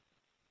John,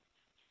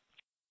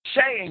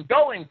 saying,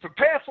 "Going,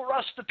 prepare for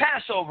us the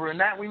Passover, and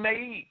that we may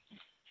eat,"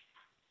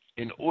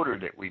 in order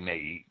that we may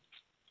eat.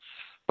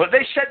 But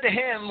they said to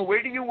him,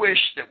 "Where do you wish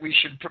that we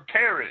should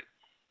prepare it?"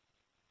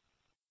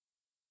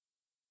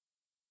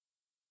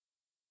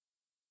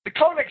 The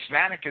Codex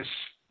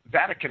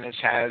Vaticanus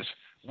has,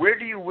 "Where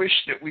do you wish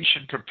that we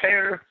should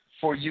prepare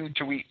for you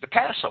to eat the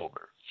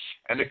Passover?"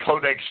 And the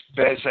Codex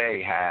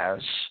Bezae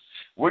has,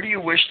 "Where do you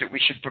wish that we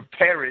should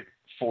prepare it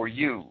for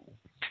you?"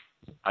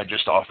 I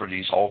just offer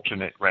these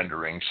alternate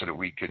renderings so that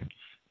we could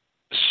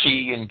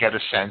see and get a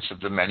sense of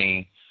the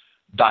many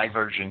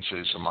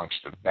divergences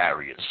amongst the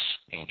various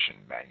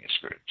ancient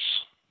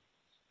manuscripts.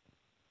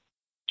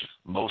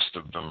 Most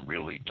of them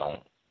really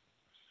don't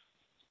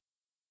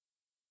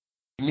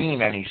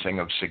mean anything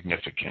of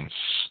significance.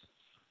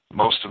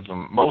 Most of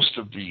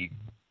the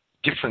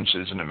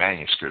differences in the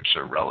manuscripts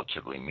are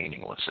relatively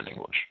meaningless in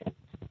English.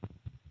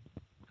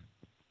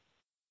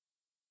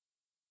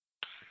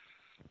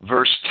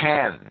 Verse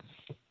 10.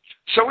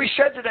 So he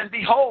said to them,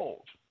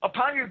 "Behold,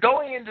 upon your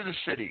going into the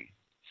city,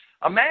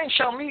 a man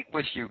shall meet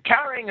with you,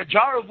 carrying a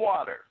jar of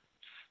water.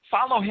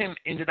 Follow him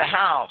into the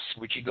house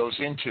which he goes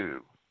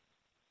into.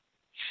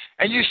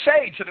 And you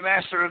say to the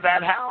master of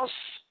that house,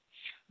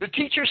 the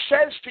teacher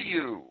says to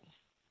you,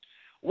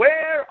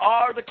 where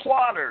are the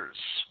quarters,"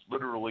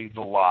 literally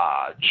the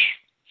lodge,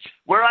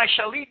 "where I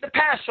shall eat the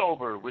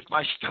Passover with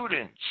my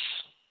students?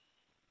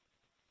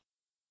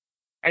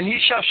 And he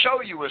shall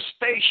show you a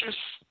spacious,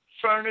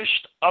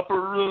 furnished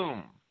upper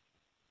room.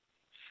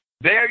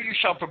 There you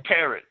shall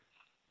prepare it."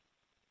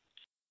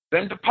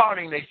 Then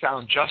departing, they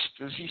found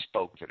just as he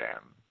spoke to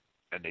them,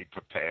 and they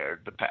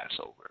prepared the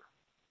Passover.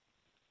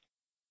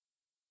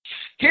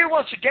 Here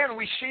once again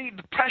we see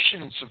the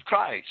prescience of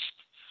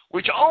Christ,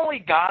 which only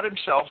God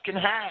himself can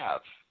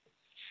have,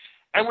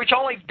 and which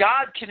only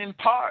God can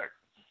impart.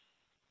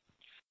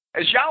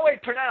 As Yahweh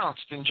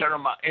pronounced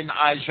in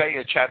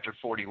Isaiah chapter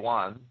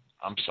 41,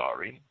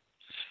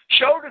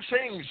 "Show the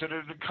things that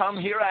are to come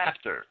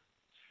hereafter,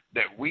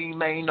 that we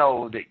may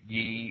know that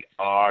ye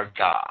are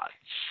gods."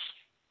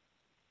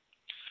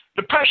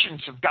 The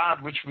prescience of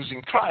God which was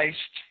in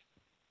Christ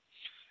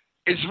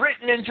is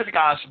written into the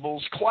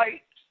Gospels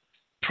quite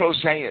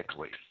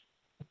prosaically,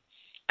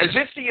 as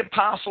if the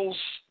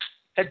apostles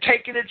had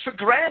taken it for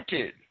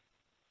granted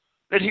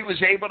that he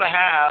was able to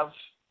have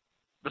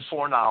the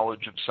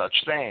foreknowledge of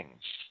such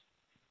things.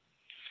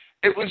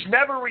 It was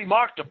never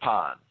remarked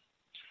upon.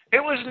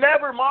 It was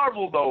never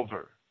marveled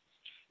over.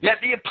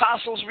 Yet the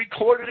apostles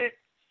recorded it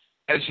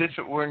as if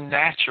it were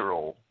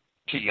natural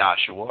to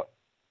Yahshua,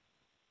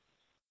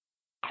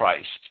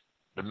 Christ,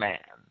 the man.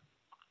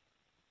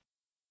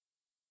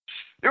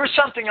 There is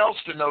something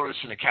else to notice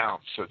in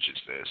accounts such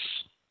as this,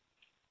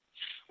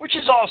 which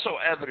is also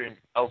evident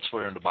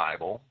elsewhere in the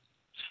Bible.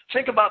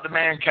 Think about the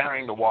man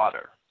carrying the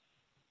water.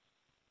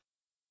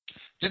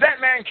 Did that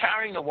man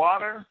carrying the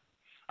water,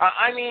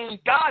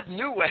 God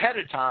knew ahead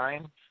of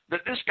time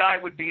that this guy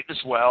would be at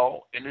this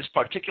well in this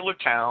particular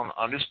town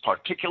on this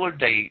particular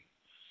date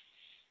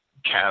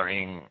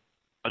carrying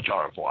a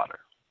jar of water.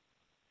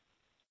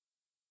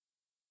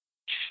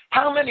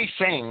 How many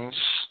things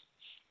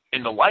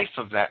in the life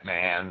of that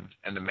man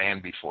and the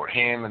man before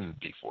him,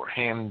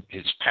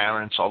 his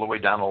parents, all the way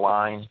down the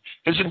line,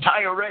 his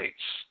entire race.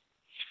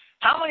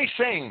 How many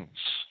things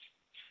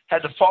had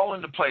to fall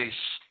into place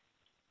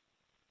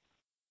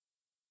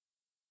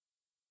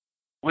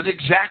with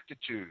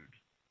exactitude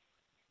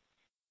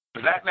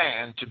for that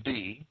man to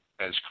be,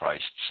 as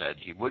Christ said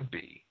he would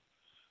be,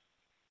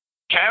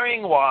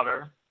 carrying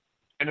water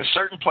in a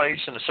certain place,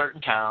 in a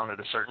certain town, at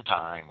a certain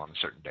time, on a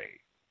certain day?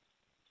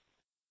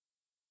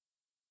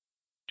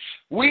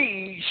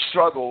 We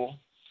struggle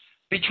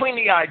between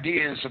the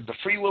ideas of the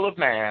free will of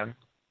man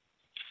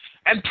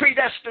and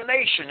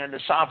predestination and the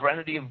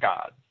sovereignty of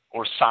God,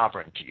 or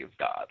sovereignty of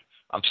God.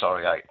 I'm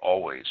sorry, I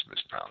always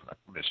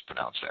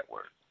mispronounce that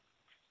word.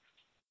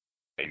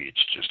 Maybe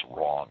it's just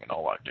wrong in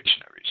all our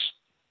dictionaries.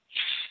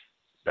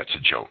 That's a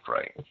joke,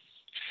 right?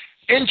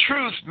 In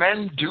truth,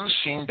 men do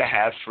seem to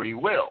have free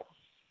will.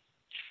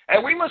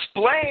 And we must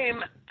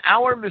blame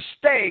our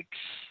mistakes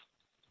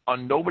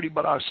on nobody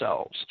but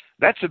ourselves.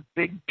 That's a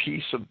big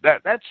piece of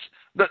that. That's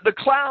the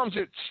clowns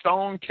at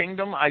Stone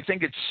Kingdom. I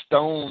think it's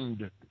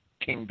Stoned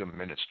Kingdom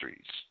Ministries.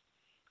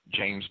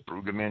 James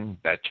Brueggemann,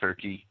 that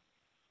turkey,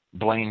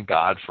 blame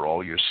God for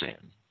all your sin.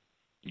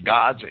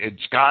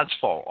 It's God's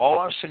fault. All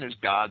our sin is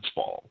God's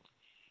fault.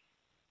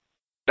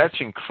 That's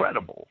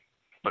incredible,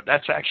 but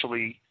that's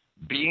actually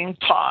being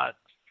taught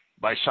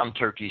by some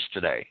turkeys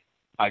today.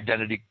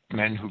 Identity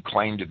men who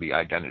claim to be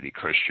identity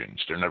Christians.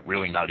 They're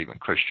not even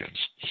Christians.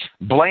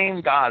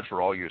 Blame God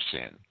for all your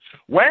sin.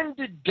 When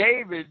did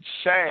David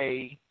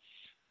say,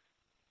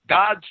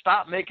 God,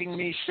 stop making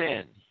me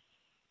sin?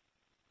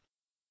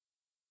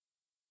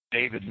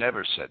 David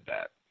never said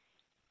that.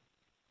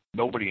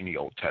 Nobody in the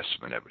Old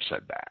Testament ever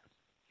said that.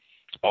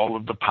 All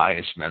of the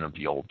pious men of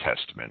the Old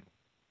Testament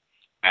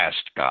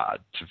asked God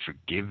to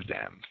forgive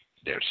them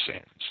their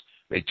sins.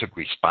 They took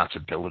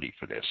responsibility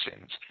for their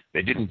sins.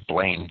 They didn't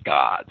blame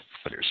God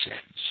for their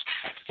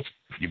sins.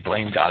 You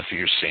blame God for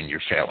your sin, you're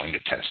failing the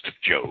test of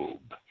Job.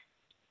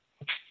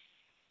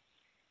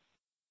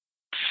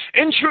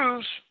 In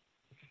truth,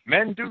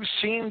 men do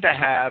seem to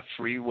have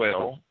free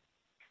will,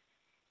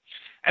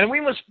 and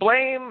we must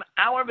blame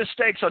our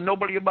mistakes on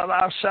nobody but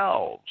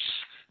ourselves.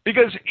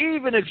 Because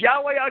even if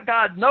Yahweh our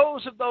God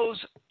knows of those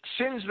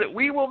sins that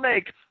we will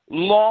make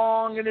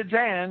long in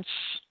advance,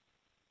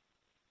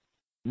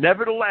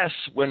 nevertheless,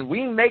 when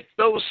we make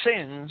those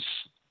sins,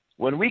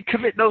 when we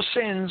commit those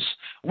sins,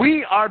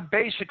 we are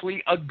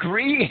basically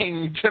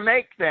agreeing to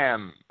make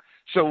them.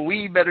 So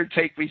we better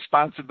take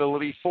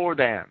responsibility for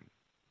them.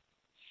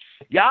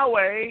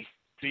 Yahweh,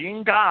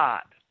 being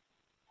God,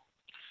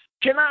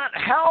 cannot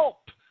help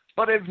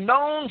but have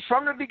known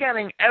from the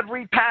beginning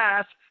every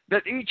path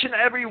that each and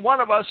every one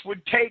of us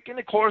would take in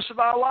the course of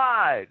our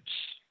lives.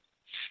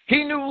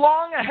 He knew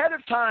long ahead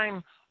of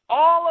time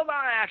all of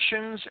our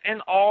actions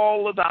and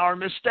all of our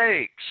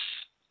mistakes.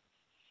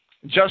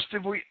 Just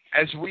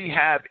as we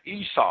have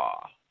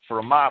Esau for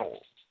a model.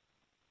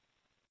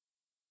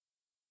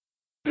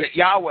 That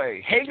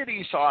Yahweh hated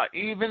Esau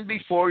even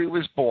before he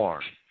was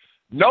born,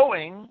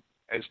 knowing,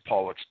 as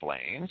Paul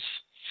explains,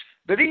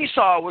 that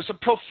Esau was a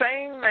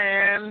profane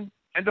man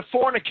and a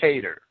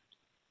fornicator.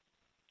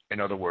 In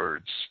other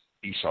words,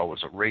 Esau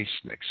was a race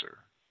mixer.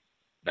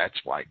 That's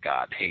why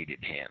God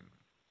hated him.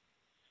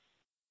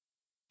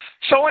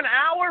 So in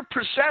our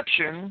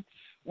perception,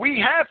 we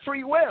have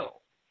free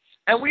will,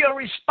 and we are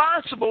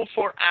responsible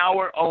for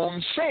our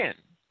own sin.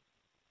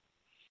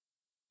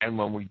 And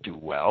when we do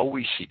well,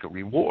 we seek a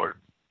reward.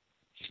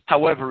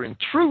 However, in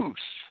truth,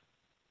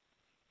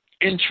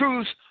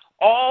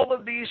 all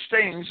of these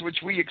things which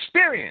we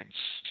experience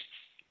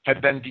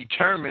have been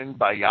determined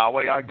by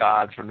Yahweh our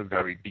God from the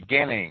very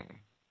beginning.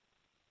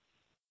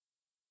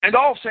 And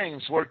all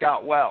things work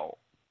out well.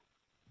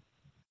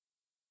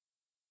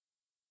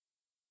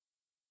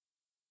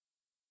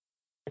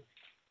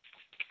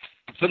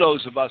 For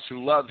those of us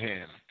who love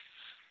him,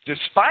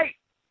 despite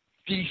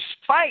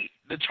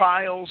the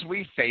trials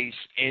we face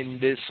in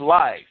this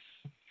life.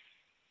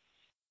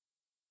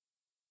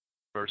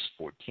 Verse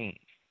 14.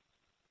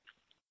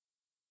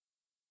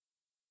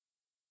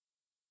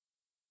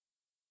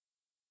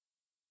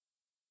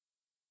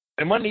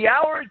 And when the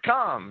hour had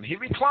come, he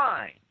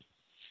reclined,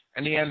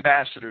 and the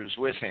ambassadors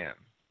with him.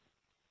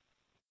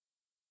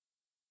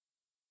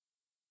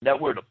 That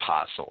word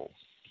apostle,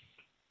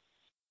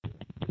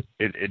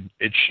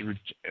 it should,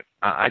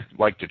 I'd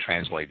like to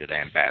translate it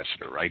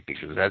ambassador, right?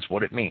 Because that's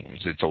what it means.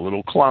 It's a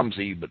little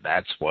clumsy, but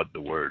that's what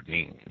the word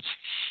means.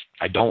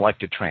 I don't like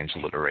to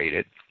transliterate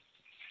it.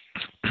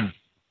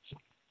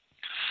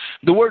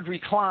 The word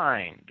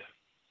reclined,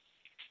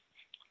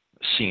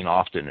 seen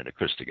often in the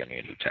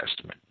Christogenea New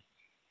Testament.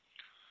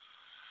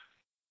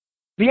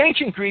 The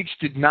ancient Greeks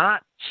did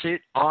not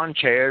sit on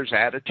chairs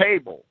at a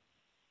table.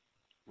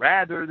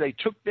 Rather, they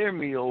took their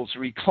meals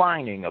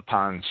reclining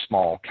upon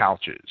small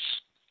couches.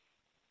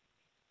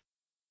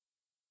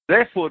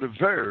 Therefore, the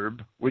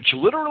verb, which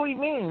literally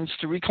means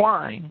to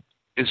recline,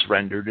 is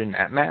rendered in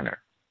that manner.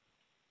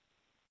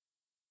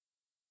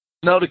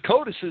 Now, the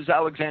codices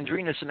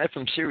Alexandrinus and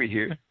Ephraim Siri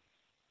here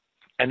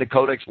and the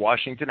Codex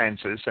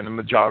Washingtonensis and the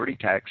majority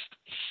text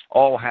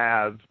all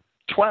have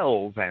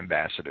 12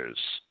 ambassadors.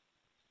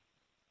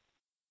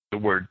 The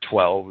word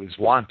 12 is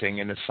wanting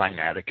in the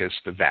Sinaiticus,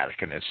 the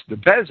Vaticanus, the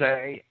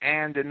Bezae,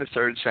 and in the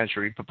 3rd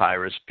century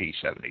papyrus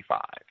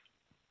P75.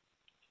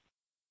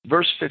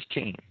 Verse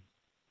 15.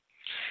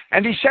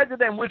 And he said to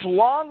them, with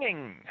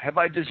longing have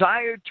I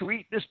desired to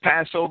eat this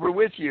Passover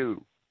with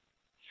you,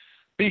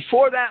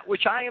 before that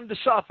which I am to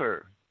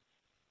suffer.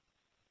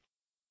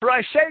 For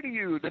I say to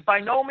you that by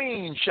no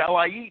means shall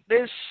I eat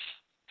this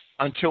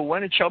until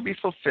when it shall be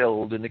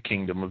fulfilled in the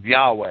kingdom of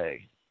Yahweh.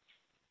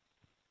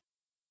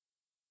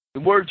 The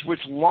words with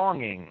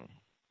longing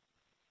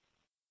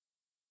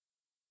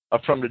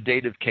are from the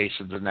dative case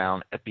of the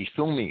noun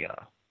epithumia.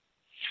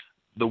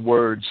 The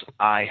words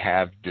I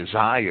have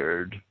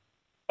desired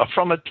are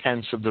from a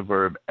tense of the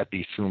verb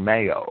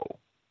epithumeo,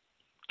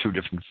 2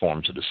 different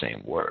forms of the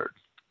same word.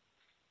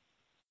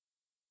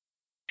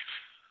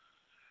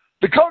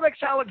 The Codex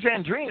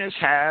Alexandrinus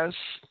has,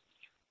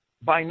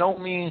 by no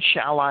means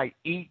shall I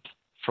eat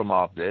from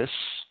of this.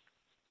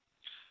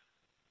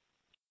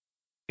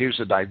 Here's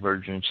a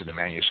divergence in the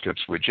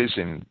manuscripts, which is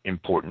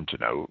important to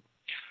note.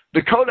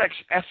 The Codex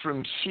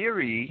Ephraim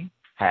Syri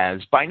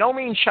has, by no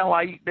means shall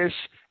I eat this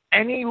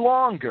any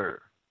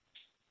longer.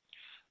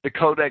 The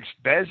Codex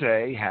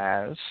Bezae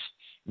has,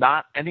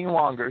 not any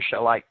longer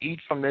shall I eat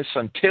from this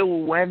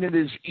until when it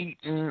is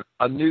eaten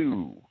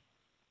anew.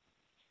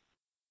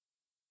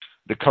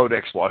 The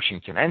Codex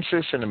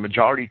Washingtonensis and the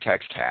majority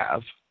text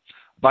have,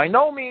 by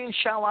no means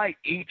shall I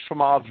eat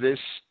from of this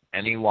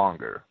any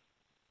longer.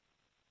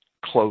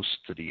 Close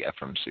to the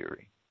Ephraim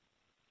Syri.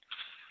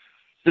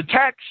 The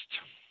text,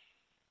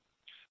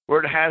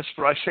 where it has,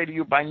 for I say to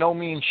you, by no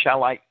means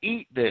shall I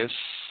eat this,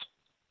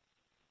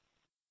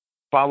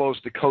 follows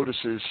the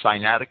codices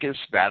Sinaiticus,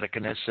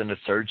 Vaticanus, and the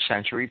 3rd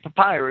century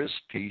papyrus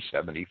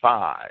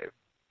P75,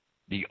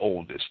 the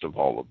oldest of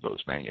all of those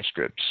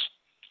manuscripts.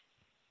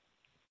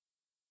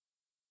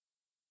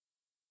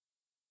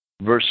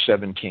 Verse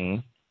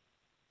 17.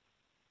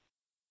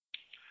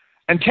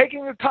 And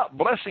taking a cup,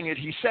 blessing it,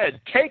 he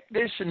said, take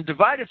this and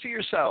divide it for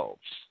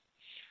yourselves.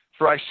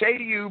 For I say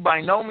to you,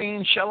 by no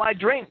means shall I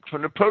drink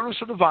from the produce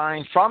of the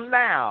vine from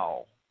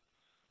now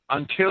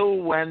until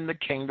when the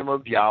kingdom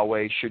of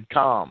Yahweh should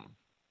come.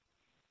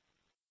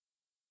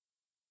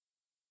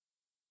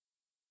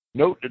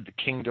 Note that the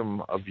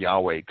kingdom of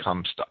Yahweh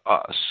comes to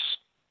us.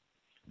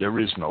 There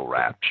is no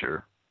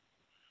rapture.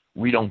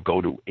 We don't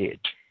go to it.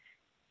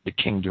 The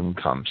kingdom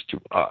comes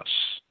to us.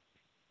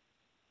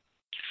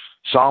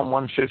 Psalm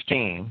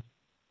 115.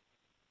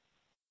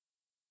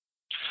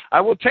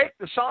 I will take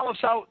the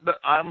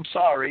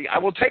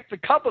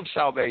cup of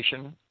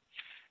salvation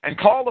and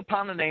call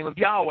upon the name of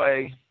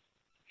Yahweh.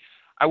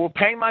 I will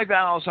pay my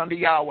vows unto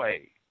Yahweh.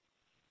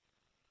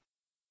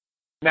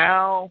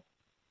 Now,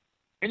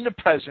 in the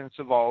presence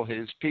of all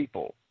his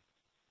people.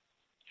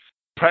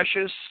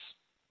 Precious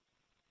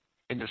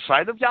in the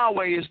sight of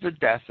Yahweh is the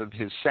death of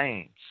his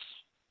saints.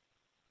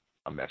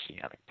 A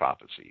messianic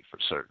prophecy for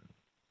certain.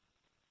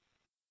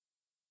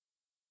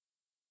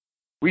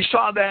 We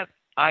saw that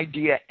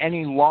idea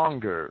any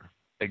longer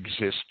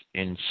exist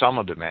in some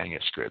of the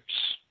manuscripts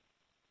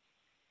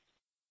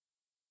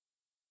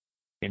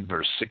in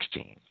verse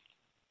 16.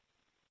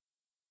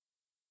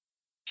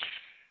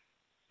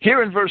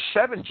 Here in verse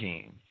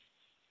 17,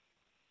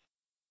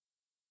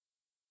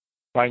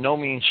 by no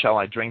means shall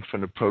I drink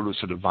from the produce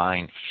of the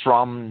vine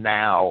from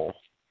now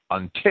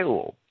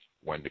until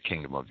when the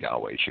kingdom of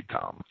Yahweh should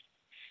come.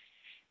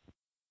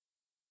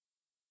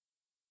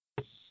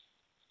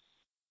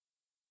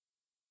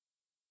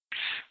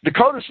 The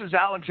codices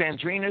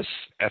Alexandrinus,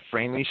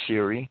 Ephraimi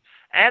Syri,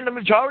 and the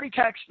majority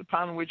text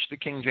upon which the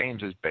King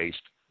James is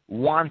based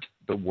want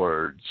the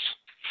words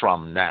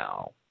from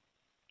now.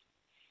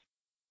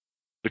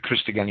 The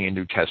Christogenea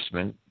New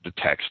Testament, the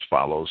text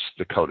follows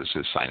the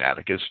codices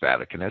Sinaiticus,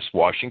 Vaticanus,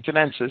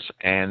 Washingtonensis,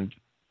 and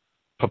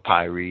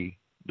papyri,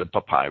 the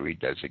papyri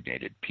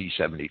designated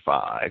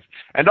P75,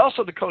 and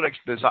also the Codex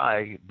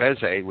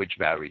Bezae, which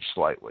varies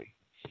slightly.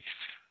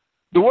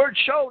 The word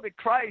showed that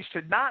Christ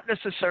had not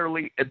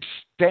necessarily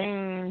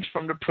abstained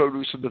from the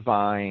produce of the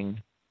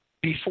vine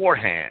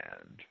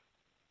beforehand,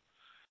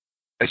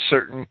 as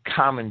certain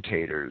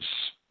commentators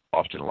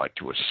often like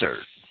to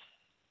assert,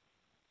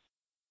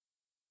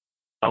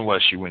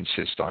 unless you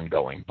insist on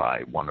going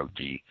by one of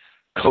the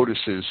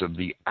codices of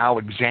the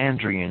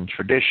Alexandrian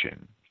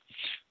tradition.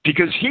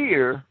 Because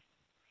here,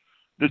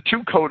 the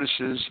two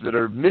codices that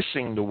are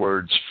missing the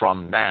words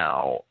from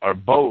now are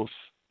both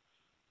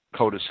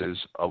codices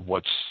of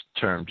what's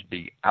termed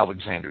the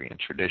Alexandrian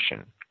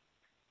tradition,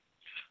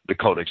 the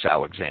Codex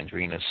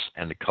Alexandrinus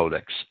and the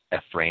Codex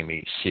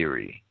Ephraimi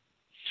Syri.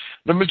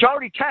 The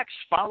majority text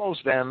follows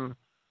them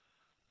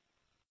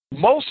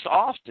most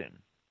often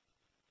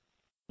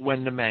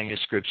when the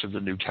manuscripts of the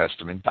New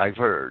Testament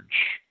diverge.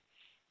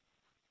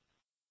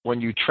 When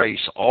you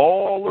trace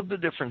all of the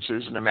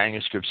differences in the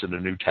manuscripts of the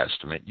New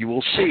Testament, you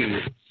will see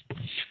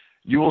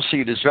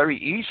it is very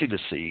easy to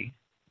see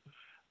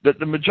that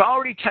the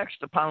majority text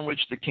upon which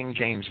the King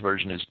James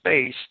Version is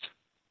based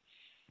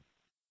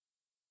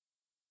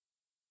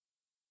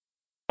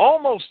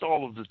almost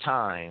all of the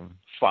time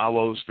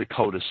follows the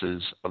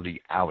codices of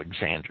the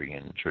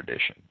Alexandrian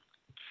tradition.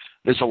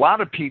 There's a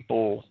lot of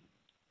people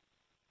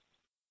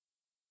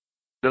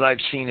that I've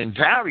seen in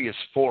various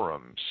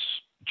forums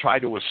try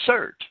to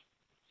assert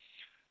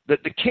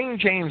that the King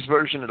James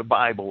Version of the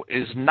Bible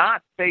is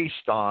not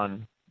based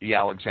on the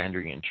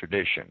Alexandrian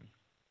tradition.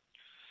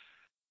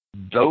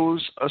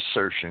 Those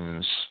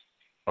assertions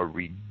are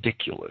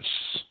ridiculous.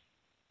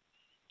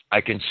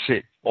 I can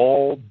sit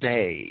all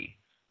day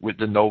with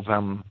the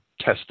Novum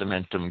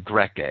Testamentum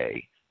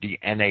Graecae, the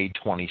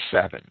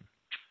NA-27,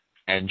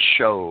 and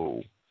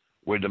show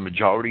where the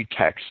majority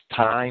text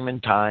time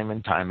and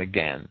time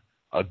again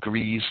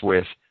agrees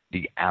with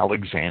the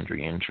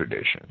Alexandrian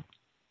tradition,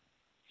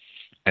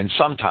 and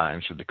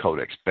sometimes with the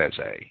Codex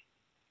Bezae.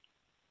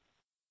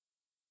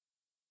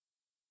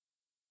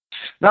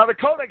 Now, the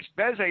Codex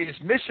Bezae is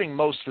missing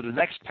most of the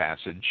next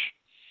passage,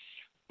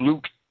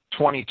 Luke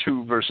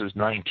 22, verses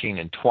 19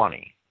 and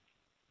 20.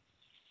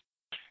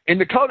 In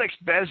the Codex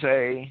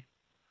Bezae,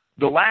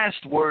 the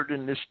last word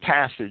in this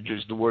passage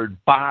is the word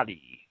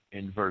body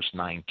in verse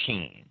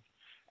 19.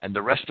 And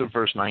the rest of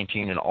verse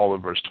 19 and all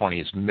of verse 20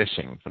 is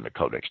missing from the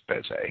Codex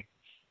Bezae.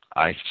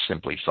 I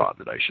simply thought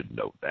that I should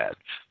note that,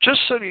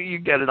 just so that you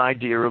get an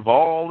idea of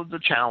all of the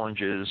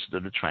challenges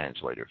that a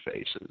translator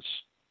faces.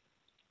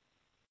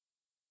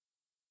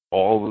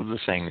 All of the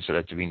things that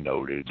have to be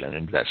noted and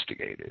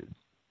investigated.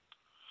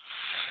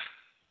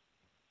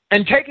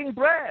 And taking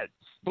bread,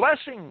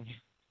 blessing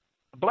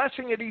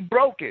it, he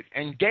broke it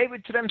and gave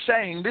it to them,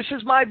 saying, "This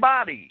is my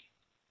body,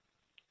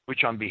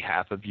 which on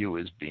behalf of you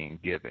is being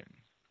given.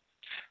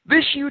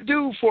 This you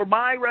do for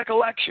my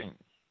recollection."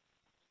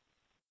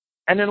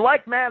 And in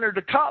like manner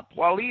the cup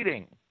while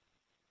eating,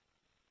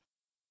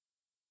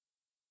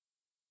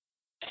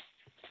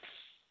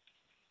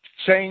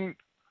 saying,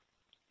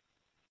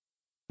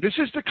 "This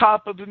is the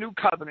cup of the new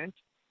covenant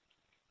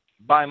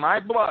by my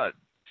blood,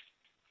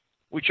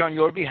 which on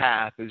your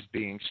behalf is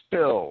being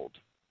spilled."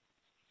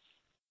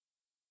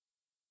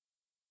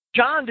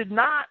 John did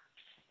not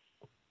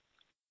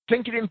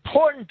think it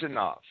important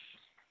enough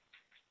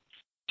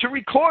to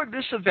record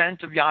this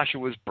event of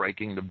Yahshua's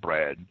breaking the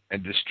bread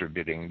and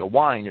distributing the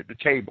wine at the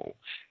table,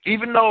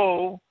 even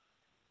though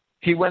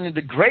he went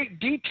into great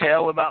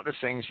detail about the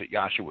things that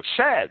Yahshua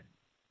said.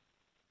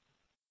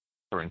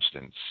 For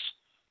instance,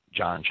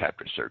 John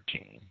chapter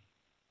 13.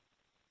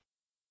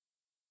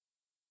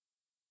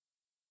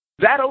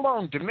 That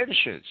alone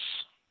diminishes,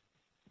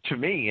 to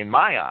me, in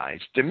my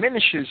eyes,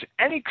 diminishes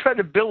any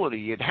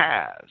credibility it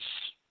has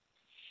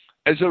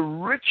as a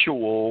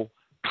ritual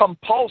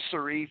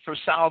compulsory for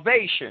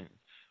salvation,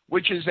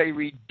 which is a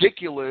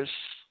ridiculous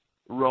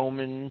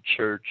Roman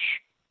church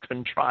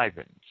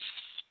contrivance.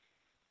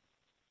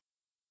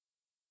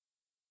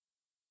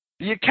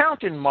 The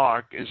account in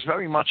Mark is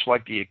very much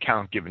like the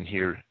account given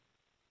here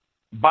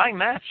by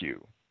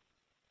Matthew,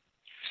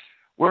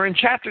 where in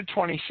chapter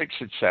 26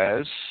 it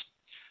says,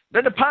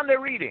 "Then upon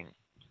their eating,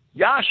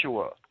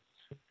 Yahshua,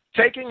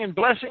 taking and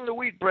blessing the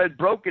wheat bread,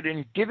 broke it,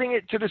 and giving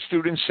it to the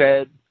students,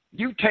 said,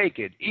 'You take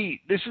it,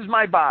 eat, this is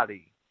my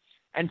body.'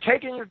 And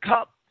taking a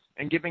cup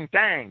and giving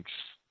thanks,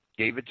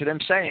 gave it to them,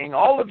 saying,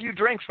 'All of you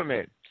drink from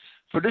it,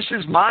 for this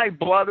is my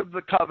blood of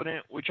the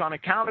covenant, which on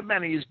account of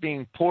many is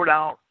being poured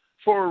out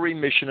for a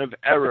remission of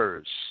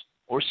errors,'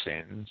 or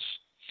sins.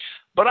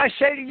 'But I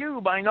say to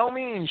you, by no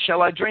means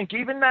shall I drink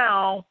even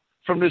now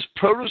from this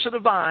produce of the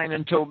vine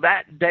until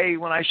that day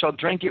when I shall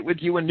drink it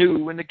with you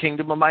anew in the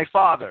kingdom of my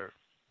Father.'"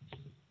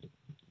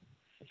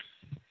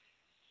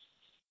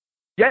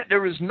 Yet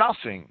there is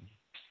nothing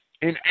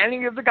in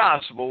any of the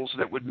Gospels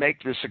that would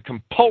make this a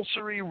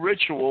compulsory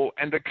ritual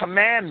and a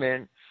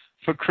commandment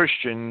for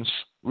Christians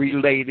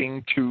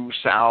relating to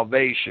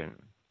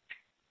salvation.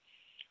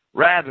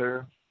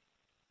 Rather,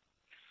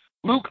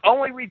 Luke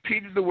only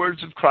repeated the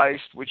words of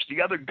Christ, which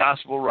the other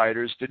Gospel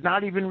writers did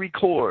not even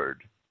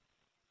record,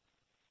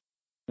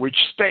 which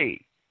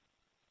state,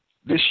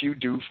 "This you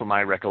do for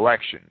my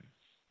recollection."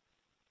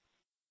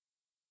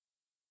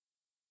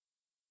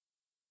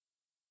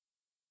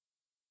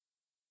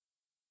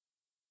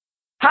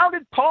 How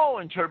did Paul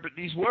interpret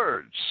these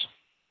words?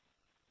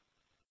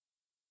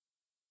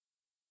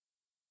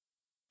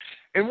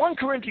 In 1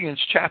 Corinthians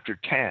chapter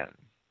 10,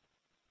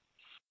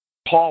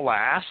 Paul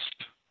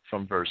asked,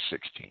 from verse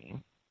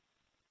 16,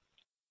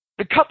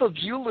 "The cup of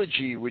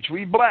eulogy which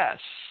we bless,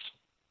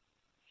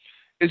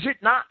 is it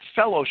not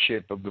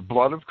fellowship of the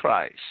blood of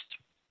Christ?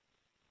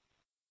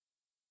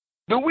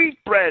 The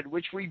wheat bread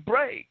which we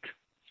break,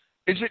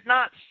 is it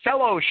not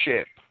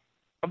fellowship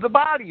of the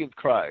body of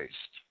Christ?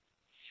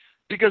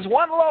 Because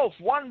one loaf,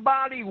 one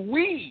body,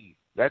 we,"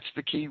 that's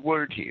the key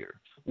word here,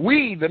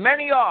 "we, the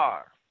many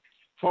are,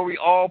 for we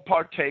all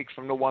partake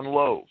from the one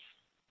loaf."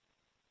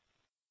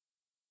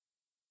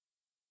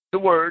 The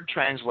word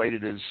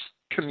translated as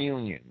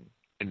communion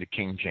in the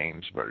King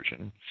James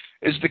Version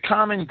is the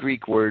common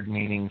Greek word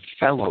meaning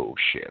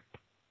fellowship.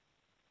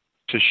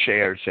 to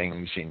share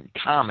things in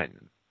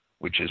common,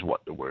 which is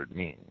what the word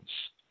means.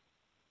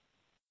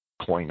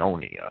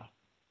 Koinonia.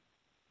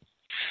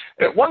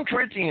 At 1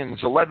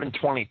 Corinthians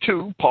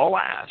 11:22, Paul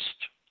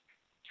asked,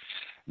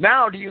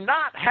 "Now do you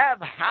not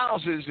have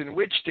houses in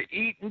which to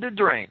eat and to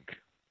drink?"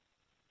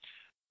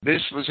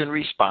 This was in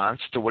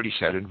response to what he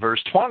said in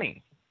verse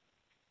 20.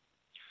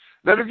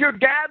 That if you're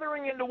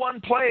gathering into one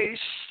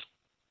place,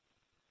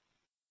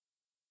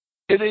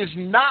 it is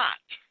not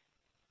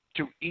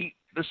to eat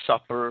the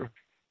supper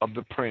of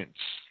the prince.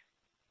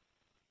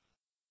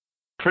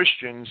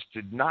 Christians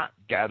did not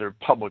gather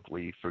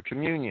publicly for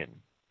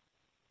communion.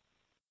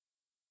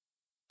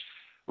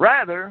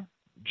 Rather,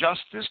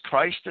 just as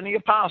Christ and the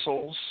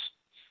apostles,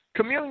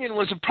 communion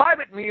was a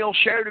private meal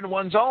shared in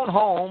one's own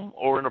home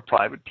or in a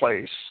private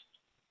place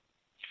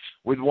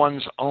with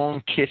one's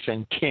own kith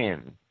and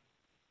kin,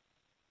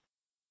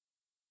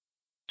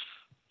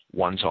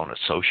 one's own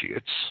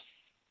associates.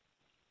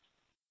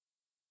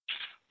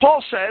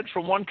 Paul said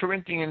from 1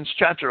 Corinthians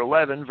chapter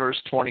 11,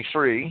 verse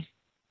 23,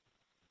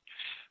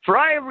 "For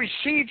I have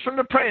received from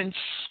the prince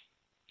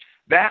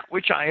that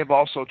which I have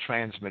also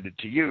transmitted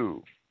to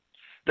you,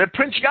 that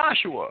Prince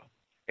Joshua,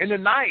 in the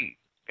night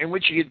in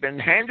which he had been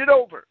handed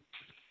over,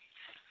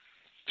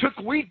 took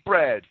wheat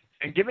bread,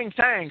 and giving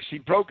thanks, he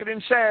broke it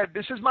and said,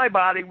 'This is my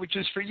body, which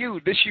is for you.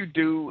 This you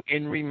do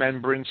in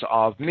remembrance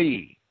of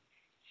me.'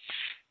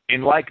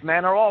 In like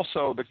manner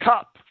also the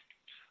cup,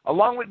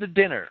 along with the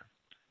dinner,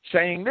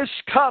 saying,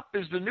 'This cup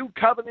is the new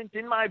covenant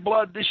in my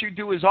blood. This you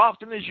do as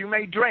often as you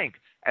may drink,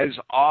 as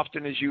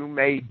often as you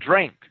may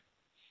drink,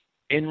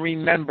 in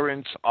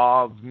remembrance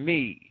of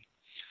me.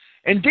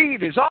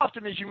 Indeed, as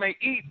often as you may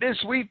eat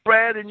this wheat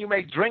bread and you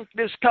may drink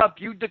this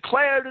cup, you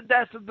declare the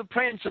death of the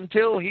prince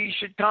until he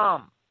should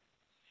come.'"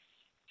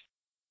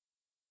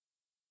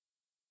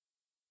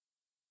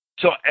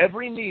 So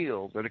every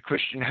meal that a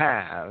Christian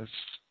has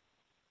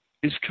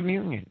is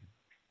communion.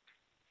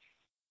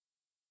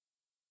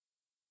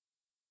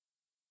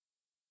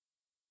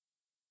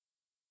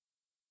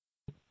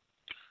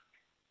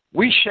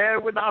 We share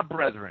with our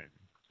brethren,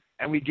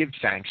 and we give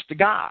thanks to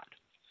God.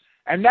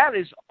 And that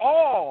is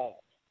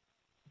all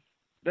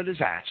that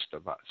is asked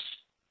of us.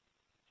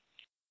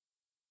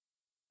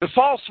 The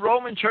false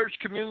Roman Church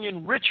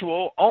communion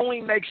ritual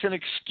only makes an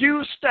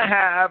excuse to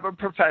have a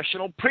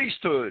professional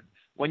priesthood.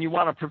 When you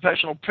want a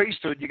professional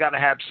priesthood, you got to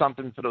have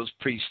something for those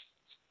priests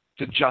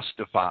to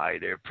justify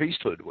their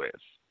priesthood with.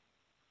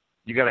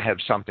 You got to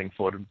have something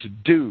for them to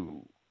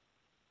do.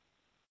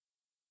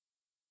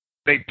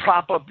 They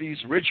prop up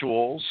these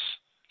rituals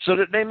so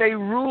that they may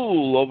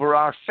rule over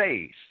our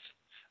faith.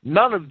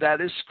 None of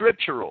that is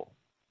scriptural.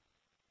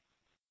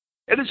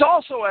 It is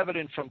also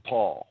evident from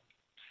Paul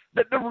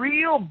that the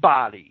real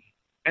body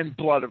and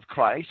blood of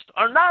Christ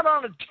are not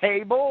on a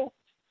table.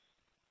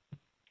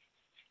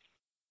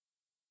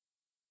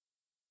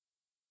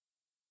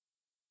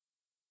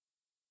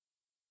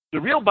 The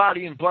real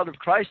body and blood of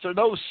Christ are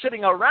those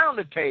sitting around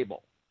a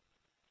table.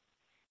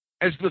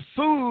 As the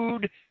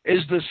food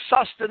is the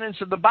sustenance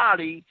of the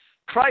body,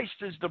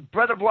 Christ is the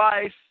bread of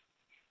life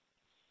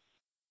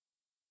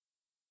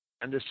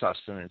and the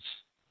sustenance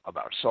of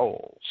our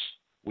souls.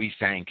 We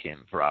thank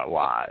him for our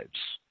lives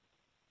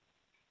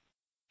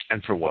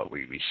and for what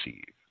we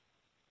receive.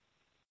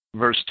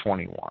 Verse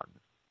 21.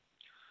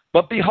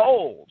 "But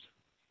behold,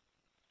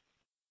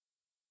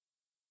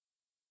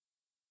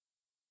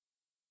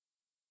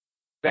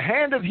 the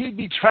hand of he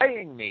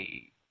betraying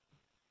me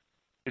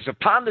is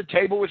upon the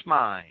table with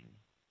mine."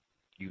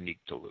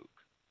 Unique to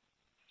Luke.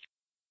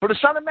 "For the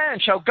Son of Man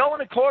shall go in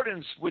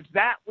accordance with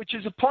that which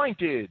is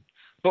appointed,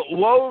 but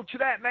woe to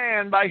that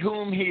man by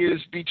whom he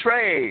is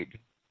betrayed."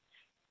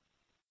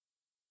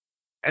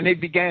 And they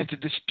began to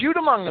dispute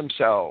among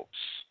themselves,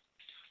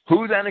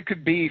 who then it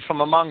could be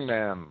from among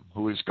them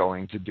who is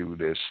going to do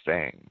this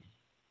thing.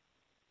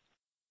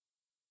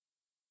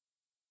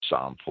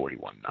 Psalm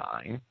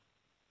 41:9.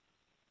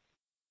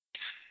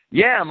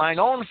 "Yea, mine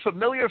own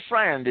familiar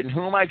friend in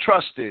whom I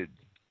trusted,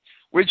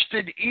 which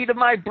did eat of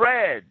my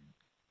bread,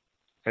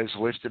 has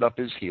lifted up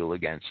his heel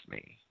against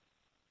me."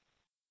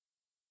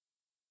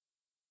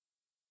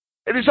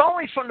 It is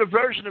only from the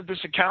version of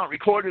this account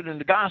recorded in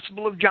the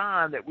Gospel of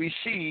John that we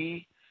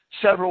see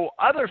several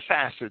other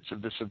facets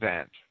of this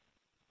event.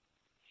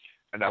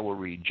 And I will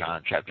read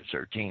John chapter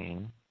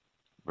 13,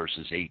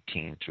 verses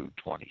 18 through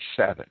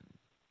 27.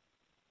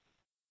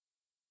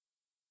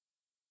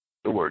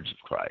 The words of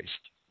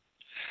Christ.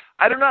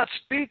 "I do not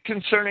speak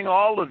concerning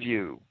all of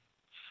you.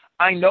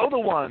 I know the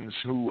ones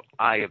who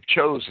I have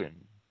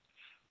chosen,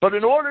 but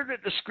in order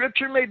that the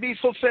scripture may be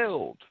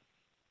fulfilled,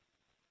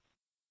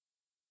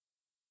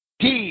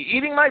 he,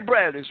 eating my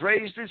bread, has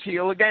raised his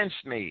heel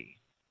against me."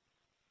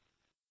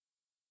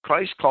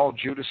 Christ called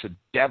Judas a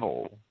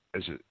devil,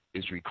 as it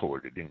is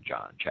recorded in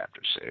John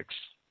chapter 6.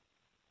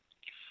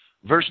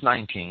 Verse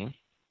 19.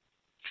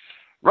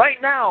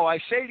 "Right now I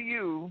say to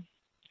you,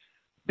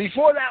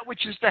 before that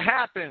which is to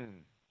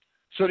happen,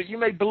 so that you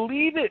may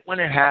believe it when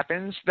it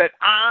happens, that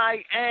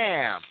I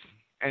am."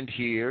 And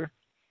here,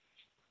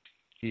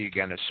 he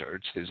again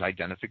asserts his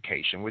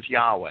identification with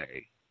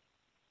Yahweh,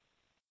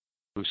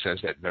 who says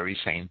that very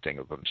same thing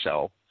of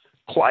himself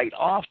quite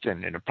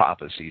often in the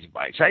prophecies of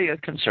Isaiah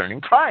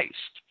concerning Christ.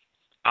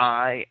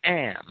 I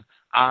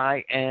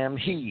am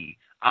he,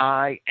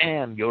 I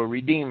am your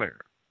Redeemer.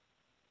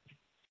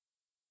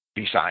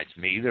 Besides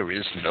me, there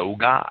is no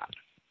God.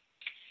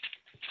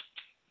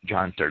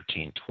 John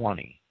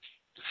 13:20.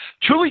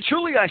 Truly,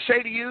 truly, I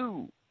say to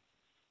you,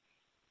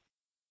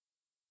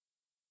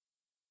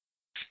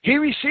 he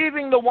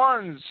receiving the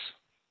ones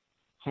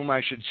whom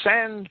I should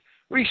send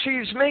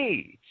receives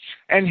me,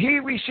 and he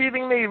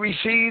receiving me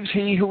receives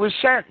he who has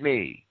sent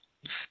me.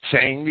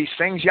 Saying these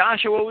things,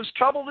 Yahshua was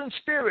troubled in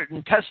spirit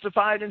and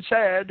testified and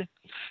said,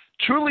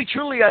 Truly,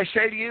 truly, I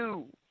say to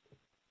you,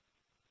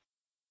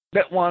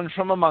 that one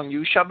from among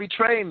you shall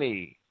betray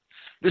me.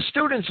 The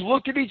students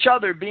looked at each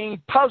other, being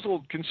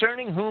puzzled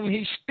concerning whom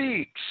he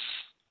speaks.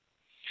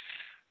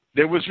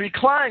 There was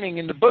reclining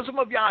in the bosom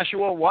of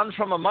Yahshua one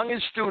from among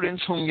his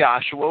students whom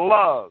Yahshua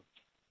loved.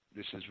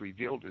 This is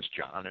revealed as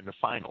John in the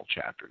final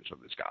chapters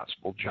of his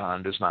gospel.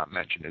 John does not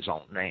mention his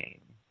own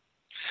name.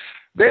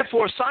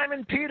 Therefore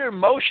Simon Peter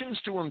motions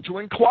to him to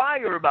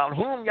inquire about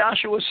whom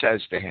Yahshua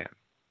says to him,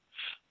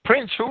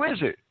 Prince, who is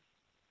it?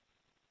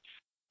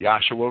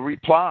 Yahshua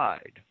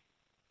replied,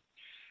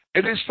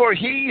 It is for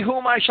he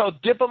whom I shall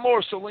dip a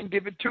morsel and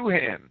give it to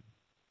him.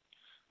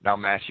 Now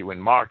Matthew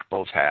and Mark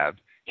both have,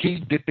 he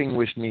dipping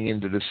with me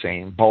into the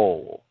same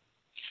bowl.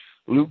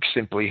 Luke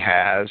simply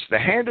has, the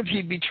hand of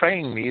he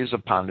betraying me is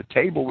upon the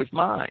table with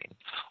mine.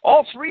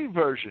 All three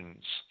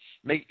versions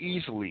may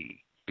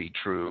easily be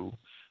true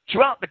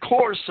throughout the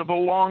course of a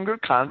longer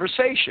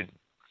conversation.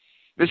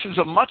 This is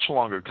a much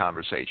longer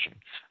conversation.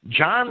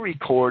 John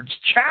records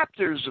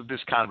chapters of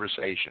this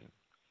conversation.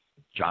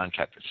 John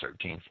chapter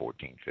 13,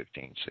 14,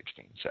 15,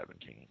 16,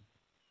 17.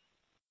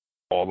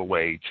 All the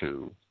way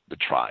to the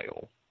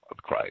trial of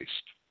Christ,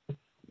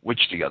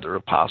 which the other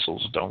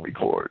apostles don't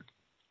record.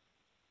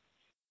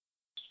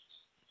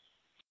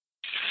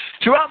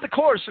 Throughout the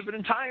course of an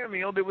entire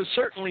meal, there was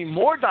certainly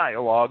more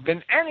dialogue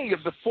than any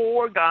of the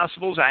four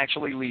Gospels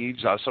actually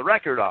leaves us a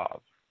record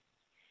of.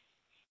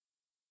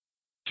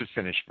 To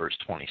finish verse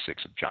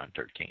 26 of John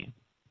 13.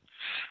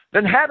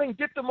 Then having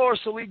dipped the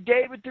morsel, he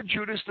gave it to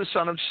Judas, the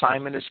son of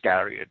Simon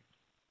Iscariot.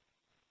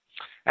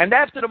 And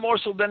after the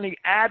morsel, then the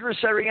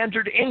adversary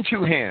entered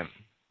into him.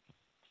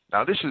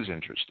 Now this is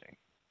interesting.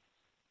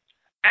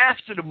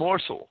 After the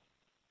morsel,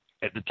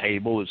 at the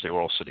table as they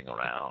were all sitting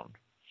around,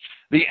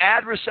 the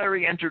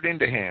adversary entered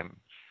into him.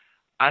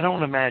 I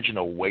don't imagine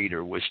a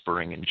waiter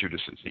whispering in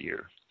Judas's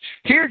ear.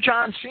 Here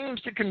John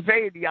seems to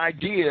convey the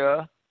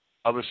idea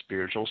of a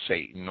spiritual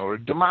Satan or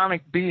a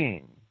demonic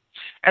being.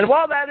 And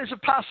while that is a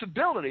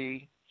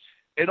possibility,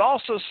 it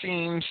also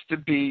seems to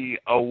be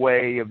a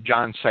way of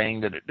John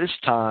saying that at this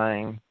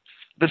time,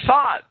 the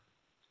thought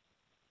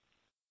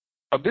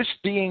of this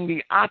being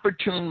the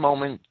opportune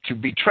moment to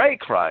betray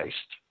Christ,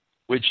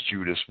 which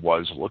Judas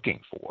was looking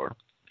for,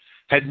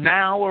 had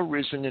now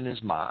arisen in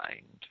his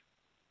mind.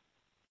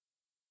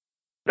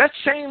 That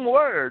same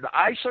word,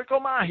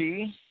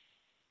 iserkomahi,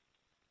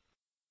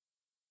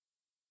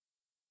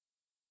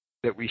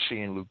 that we see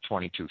in Luke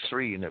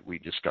 22:3 and that we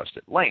discussed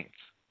at length,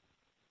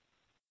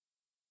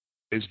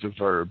 is the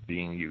verb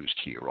being used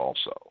here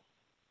also.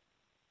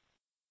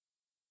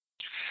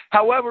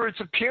 However, its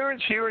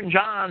appearance here in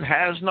John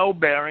has no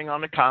bearing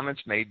on the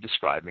comments made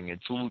describing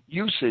its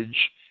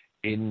usage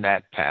in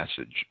that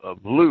passage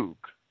of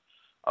Luke.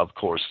 Of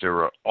course, there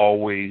are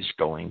always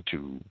going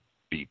to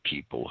be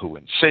people who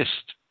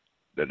insist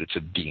that it's a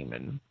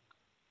demon,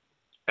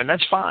 and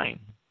that's fine,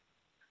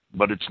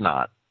 but it's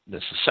not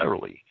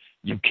necessarily.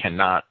 You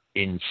cannot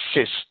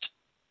insist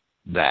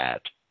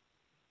that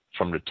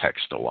from the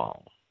text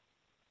alone.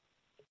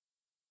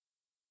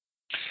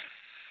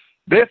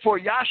 Therefore,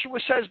 Yahshua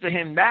says to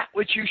him, That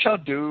which you shall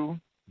do,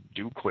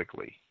 do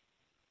quickly.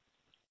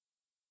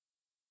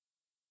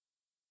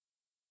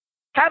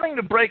 Having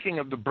the breaking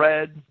of the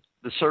bread,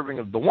 the serving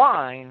of the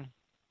wine,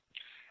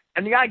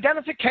 and the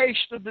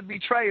identification of the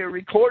betrayer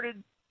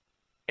recorded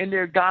in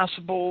their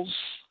Gospels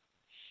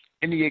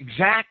in the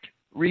exact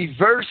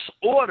reverse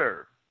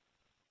order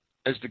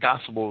as the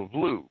Gospel of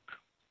Luke.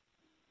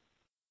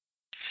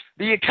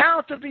 The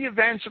account of the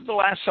events of the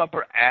Last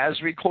Supper, as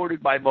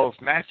recorded by both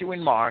Matthew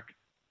and Mark,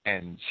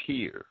 ends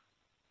here.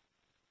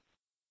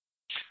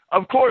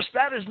 Of course,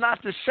 that is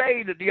not to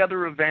say that the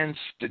other events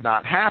did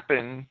not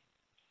happen,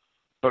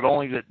 but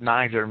only that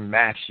neither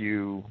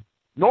Matthew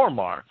nor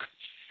Mark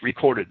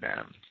recorded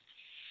them.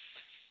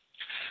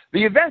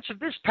 The events of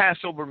this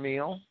Passover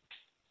meal,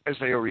 as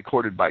they are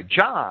recorded by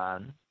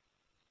John,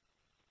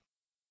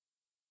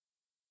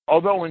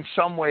 although in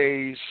some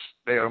ways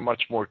they are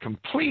much more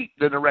complete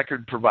than the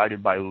record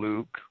provided by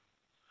Luke,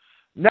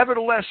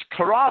 nevertheless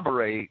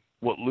corroborate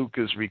what Luke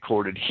has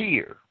recorded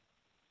here,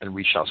 and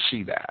we shall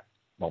see that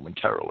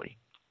momentarily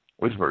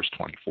with verse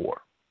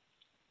 24.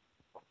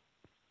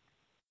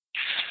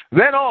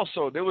 Then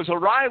also there was a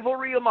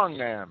rivalry among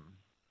them,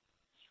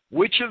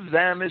 which of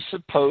them is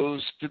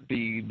supposed to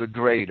be the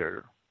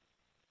greater.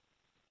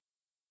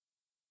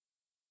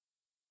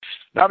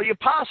 Now, the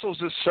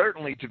apostles are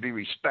certainly to be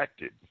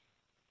respected.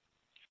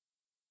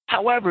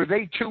 However,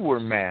 they too were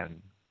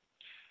men,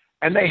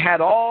 and they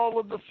had all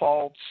of the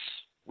faults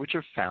which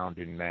are found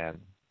in men.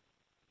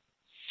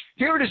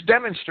 Here it is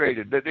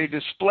demonstrated that they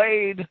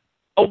displayed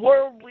a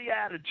worldly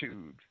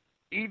attitude,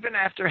 even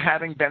after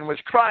having been with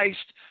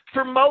Christ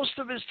for most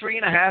of his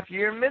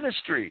 3.5-year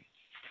ministry.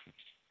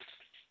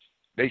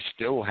 They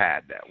still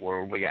had that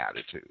worldly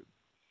attitude.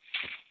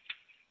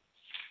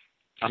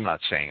 I'm not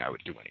saying I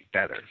would do any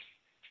better,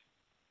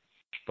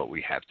 but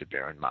we have to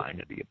bear in mind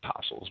that the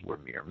apostles were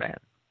mere men.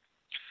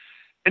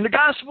 In the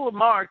Gospel of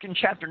Mark in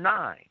chapter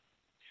 9,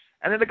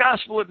 and in the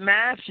Gospel of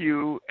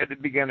Matthew at the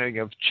beginning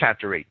of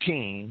chapter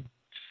 18,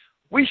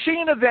 we see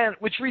an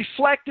event which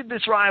reflected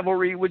this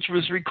rivalry, which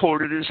was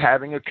recorded as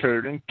having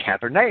occurred in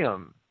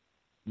Capernaum,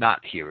 not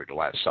here at the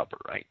Last Supper,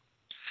 right?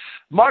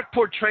 Mark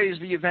portrays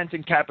the event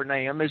in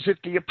Capernaum as if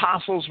the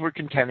apostles were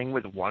contending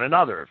with one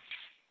another,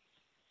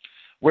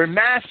 where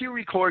Matthew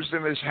records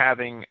them as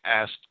having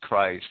asked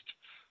Christ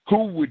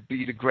who would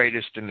be the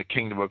greatest in the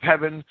kingdom of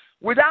heaven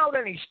without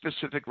any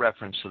specific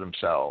reference to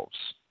themselves.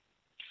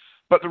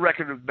 But the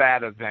record of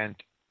that event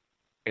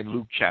in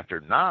Luke chapter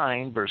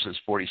 9, verses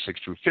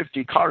 46 through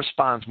 50,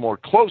 corresponds more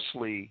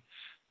closely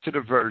to the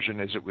version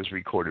as it was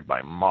recorded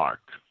by Mark.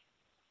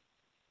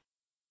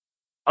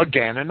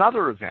 Again,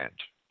 another event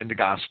in the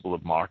Gospel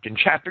of Mark in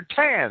chapter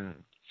 10.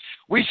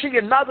 We see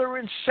another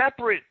and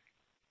separate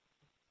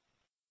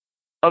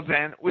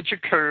event which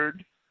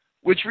occurred,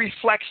 which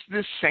reflects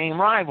this same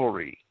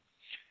rivalry,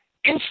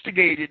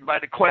 instigated by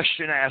the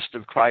question asked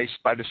of Christ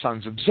by the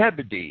sons of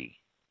Zebedee,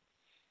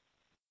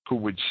 who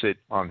would sit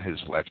on his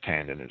left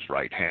hand and his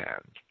right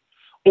hand.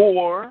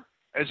 Or,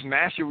 as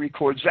Matthew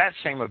records that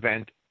same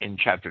event in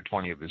chapter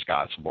 20 of his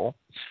gospel,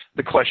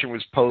 the question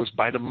was posed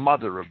by the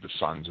mother of the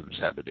sons of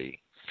Zebedee.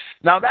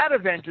 Now, that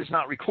event is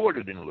not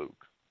recorded in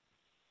Luke.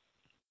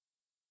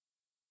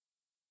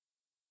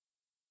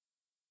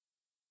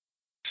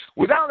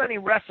 Without any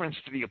reference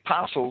to the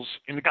apostles,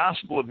 in the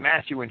Gospel of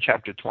Matthew in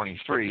chapter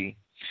 23,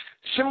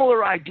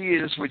 similar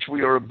ideas which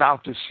we are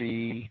about to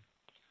see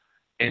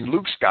in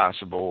Luke's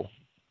Gospel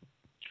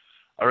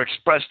are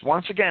expressed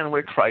once again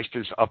where Christ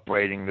is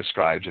upbraiding the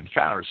scribes and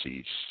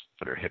Pharisees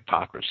for their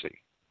hypocrisy.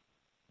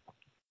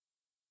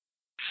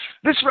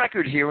 This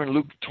record here in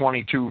Luke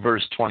 22,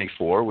 verse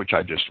 24, which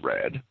I just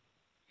read,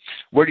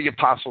 where the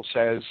apostle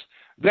says,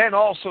 "Then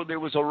also there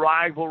was a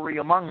rivalry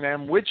among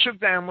them, which of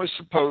them was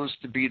supposed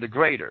to be the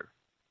greater?"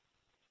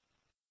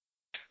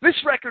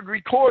 This record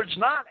records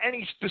not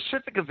any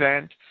specific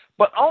event,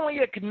 but only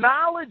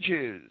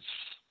acknowledges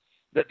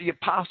that the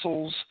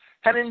apostles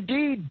had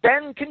indeed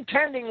been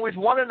contending with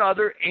one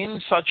another in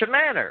such a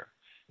manner.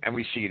 And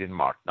we see it in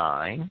Mark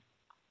 9,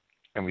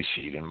 and we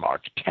see it in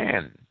Mark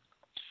 10.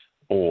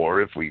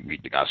 Or if we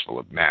read the Gospel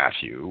of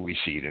Matthew, we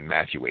see it in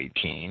Matthew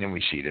 18, and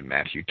we see it in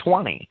Matthew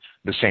 20.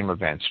 The same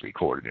events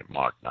recorded in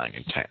Mark 9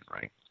 and 10,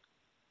 right?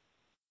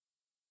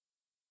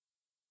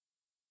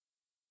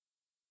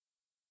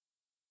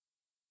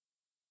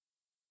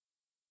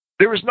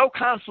 There is no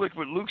conflict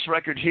with Luke's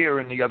record here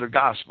in the other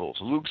Gospels.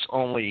 Luke's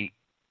only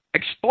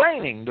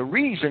explaining the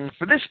reason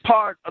for this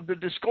part of the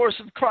discourse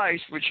of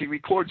Christ, which he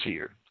records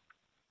here,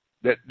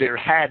 that there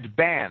had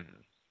been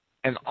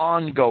an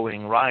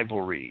ongoing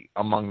rivalry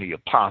among the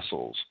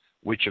apostles,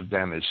 which of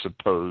them is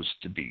supposed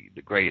to be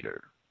the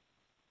greater.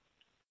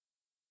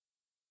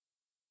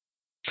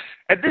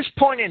 At this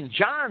point in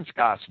John's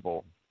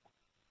Gospel,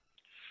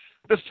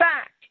 the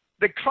fact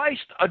that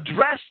Christ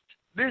addressed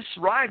this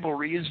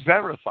rivalry is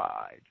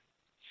verified.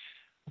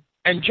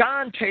 And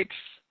John takes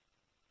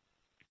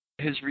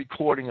his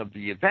recording of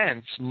the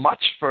events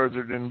much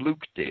further than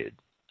Luke did,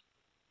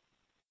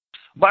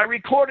 by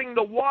recording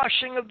the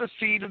washing of the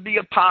feet of the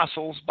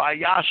apostles by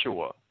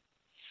Yahshua,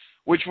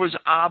 which was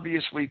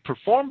obviously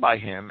performed by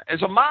him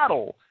as a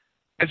model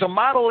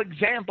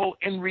example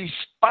in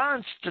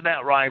response to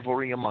that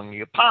rivalry among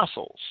the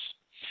apostles.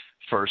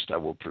 First, I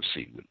will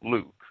proceed with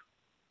Luke,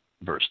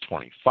 verse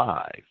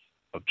 25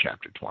 of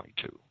chapter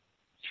 22.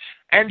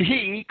 "And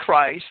he,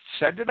 Christ,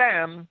 said to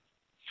them,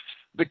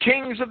 the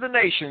kings of the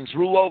nations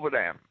rule over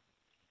them.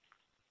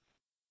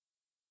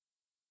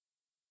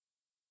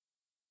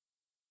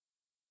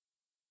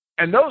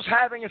 And those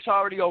having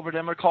authority over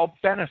them are called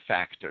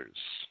benefactors.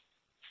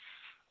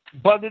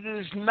 But it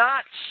is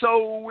not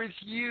so with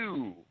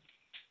you.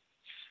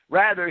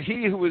 Rather,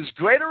 he who is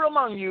greater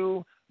among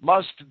you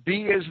must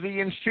be as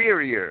the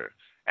inferior,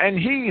 and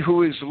he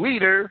who is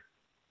leader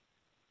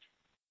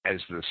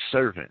as the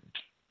servant.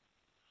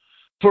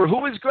 For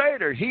who is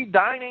greater, he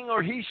dining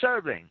or he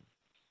serving?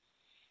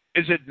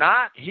 Is it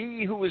not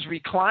he who is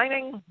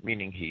reclining,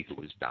 meaning he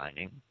who is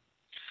dining?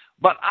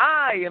 But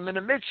I am in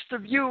the midst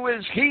of you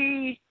as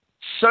he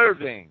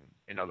serving."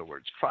 In other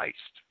words,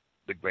 Christ,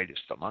 the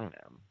greatest among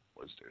them,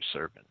 was their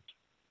servant.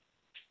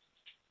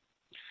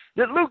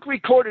 That Luke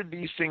recorded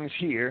these things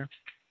here,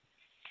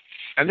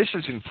 and this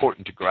is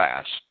important to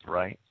grasp,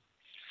 right?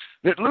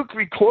 That Luke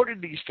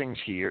recorded these things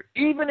here,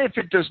 even if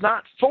it does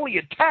not fully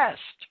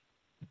attest,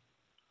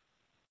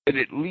 it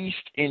at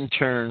least in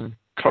turn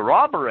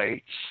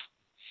corroborates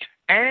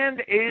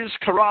and is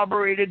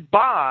corroborated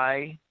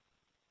by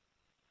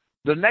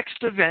the next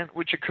event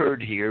which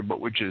occurred here,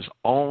 but which is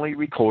only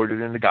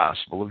recorded in the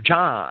Gospel of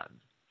John,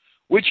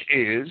 which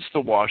is the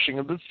washing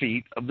of the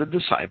feet of the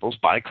disciples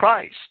by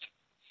Christ.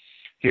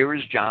 Here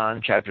is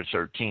John chapter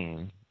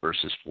 13,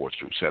 verses 4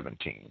 through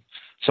 17.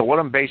 So what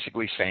I'm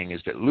basically saying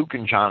is that Luke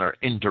and John are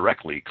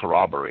indirectly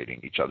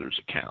corroborating each other's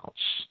accounts.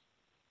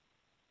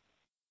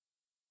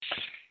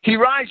 He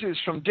rises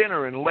from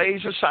dinner and lays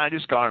aside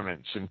his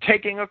garments, and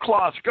taking a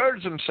cloth,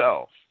 girds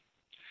himself.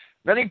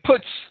 Then he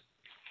puts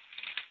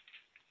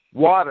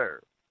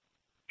water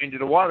into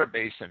the water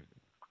basin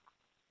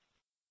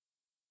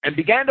and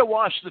began to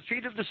wash the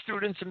feet of the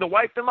students and to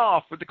wipe them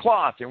off with the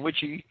cloth in which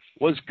he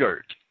was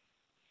girt,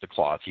 the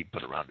cloth he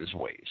put around his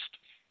waist.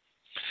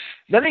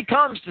 Then he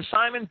comes to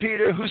Simon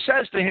Peter, who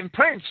says to him,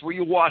 Prince, will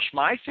you wash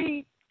my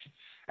feet?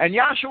 And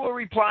Yahshua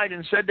replied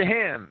and said to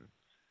him,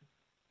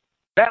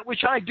 that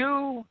which I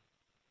do,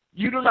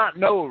 you do not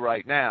know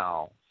right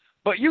now,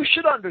 but you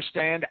should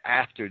understand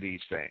after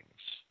these things.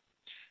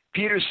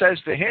 Peter says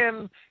to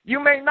him,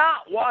 you may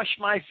not wash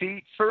my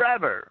feet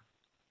forever,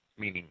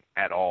 meaning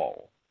at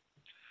all.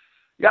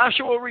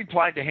 Yahshua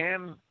replied to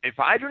him, if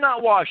I do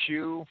not wash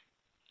you,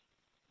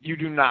 you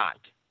do not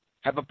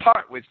have a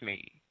part with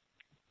me.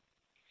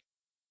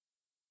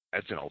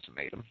 That's an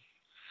ultimatum.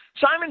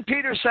 Simon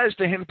Peter says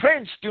to him,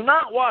 Prince, do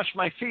not wash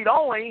my feet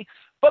only,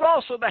 but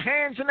also the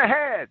hands and the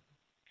head.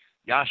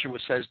 Yahshua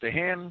says to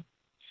him,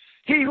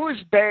 he who is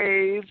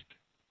bathed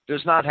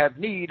does not have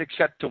need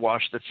except to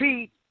wash the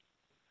feet.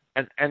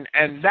 And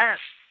that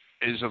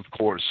is, of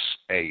course,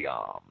 a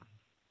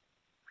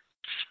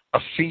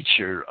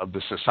feature of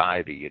the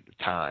society at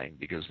the time,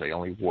 because they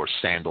only wore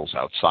sandals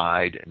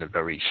outside in a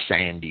very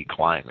sandy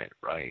climate,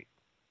 right?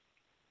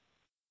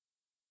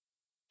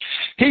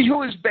 He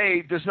who is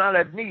bathed does not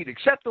have need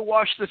except to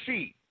wash the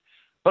feet,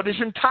 but is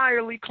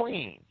entirely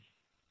clean.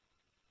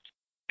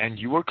 And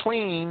you are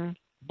clean,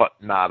 but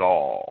not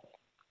all.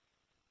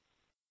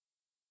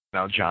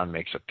 Now John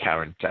makes a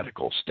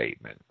parenthetical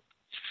statement.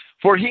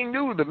 For he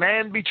knew the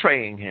man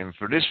betraying him.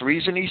 For this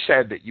reason he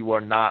said that you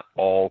are not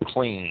all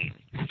clean.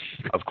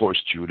 Of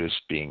course, Judas,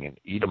 being an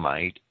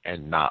Edomite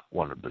and not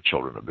one of the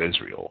children of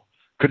Israel,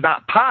 could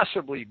not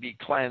possibly be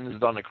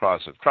cleansed on the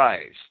cross of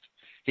Christ.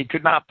 He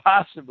could not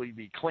possibly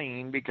be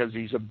clean because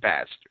he's a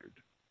bastard.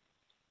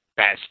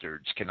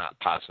 Bastards cannot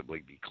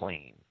possibly be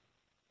clean.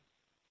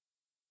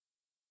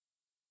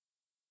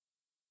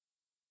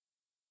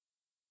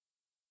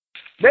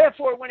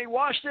 Therefore, when he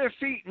washed their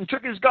feet and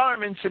took his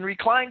garments and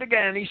reclined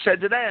again, he said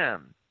to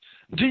them,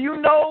 do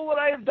you know what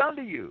I have done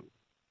to you?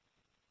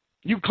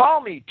 You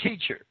call me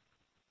teacher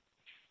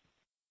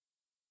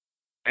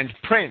and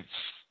prince,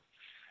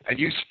 and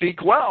you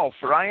speak well,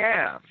 for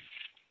I am.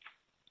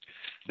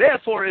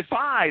 Therefore, if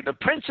I, the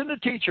prince and the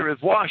teacher,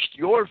 have washed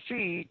your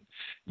feet,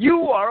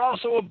 you are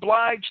also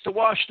obliged to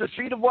wash the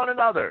feet of one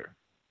another.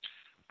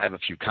 I have a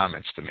few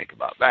comments to make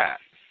about that.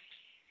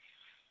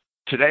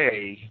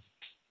 Today,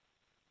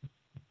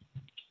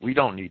 we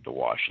don't need to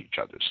wash each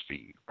other's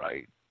feet,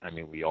 right? I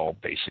mean, we all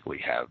basically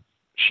have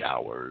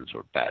showers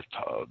or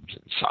bathtubs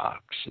and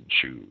socks and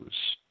shoes.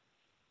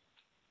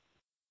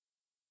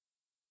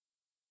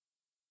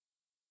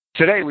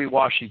 Today, we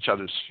wash each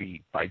other's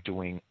feet by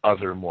doing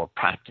other more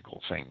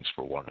practical things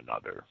for one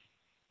another.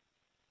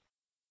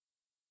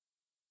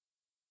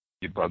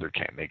 Your brother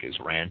can't make his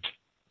rent.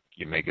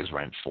 You make his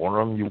rent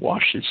for him. You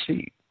wash his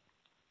feet.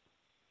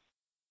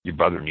 Your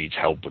brother needs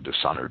help with a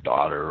son or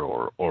daughter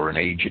or an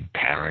aged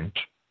parent,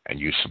 and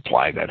you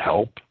supply that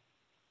help.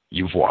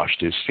 You've washed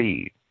his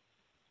feet.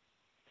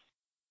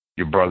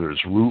 Your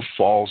brother's roof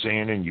falls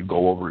in, and you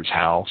go over his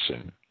house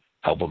and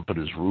help him put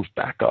his roof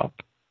back up.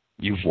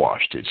 You've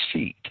washed his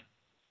feet.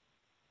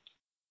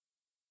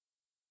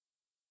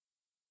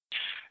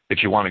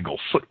 If you want to go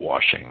foot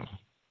washing,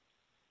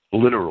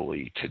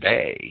 literally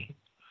today,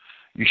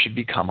 you should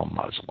become a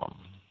Muslim.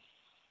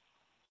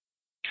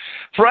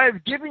 For I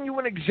have given you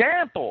an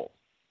example.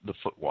 The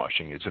foot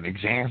washing is an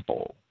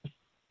example.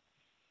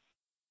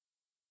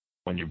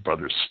 When your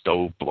brother's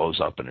stove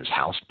blows up and his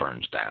house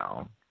burns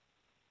down,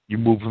 you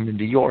move him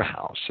into your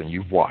house and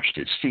you've washed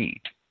his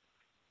feet.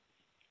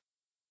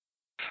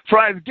 For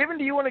I have given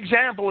to you an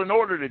example in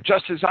order that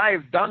just as I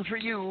have done for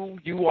you,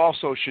 you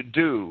also should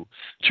do.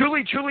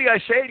 Truly, truly, I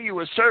say to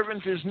you, a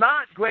servant is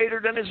not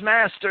greater than his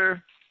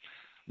master,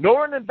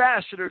 nor an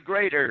ambassador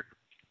greater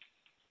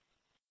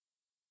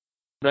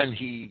than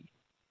he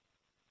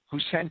who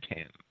sent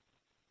him.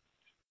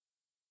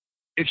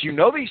 If you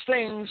know these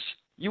things,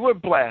 you are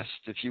blessed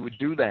if you would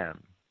do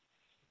them.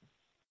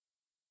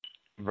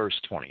 Verse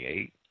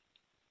 28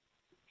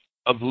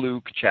 of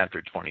Luke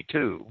chapter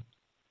 22.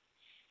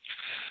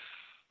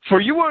 For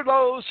you are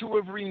those who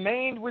have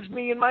remained with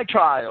me in my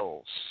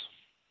trials.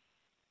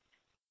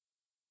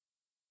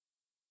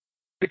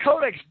 The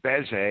Codex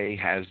Bezae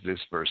has this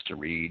verse to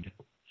read.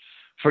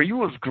 For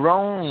you have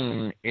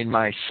grown in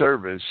my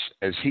service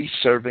as he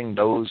serving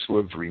those who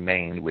have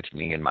remained with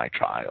me in my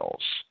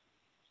trials.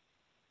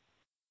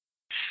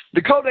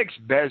 The Codex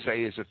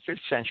Bezae is a 5th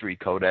century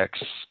codex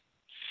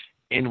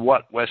in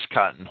what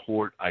Westcott and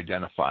Hort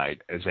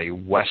identified as a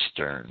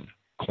Western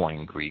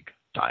Koine Greek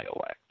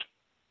dialect.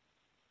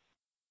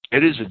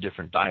 It is a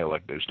different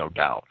dialect, there's no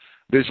doubt.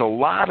 There's a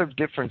lot of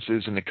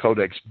differences in the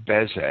Codex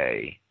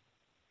Bezae,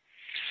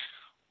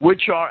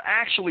 which are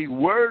actually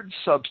word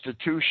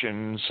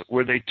substitutions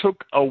where they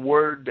took a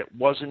word that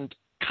wasn't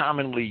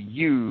commonly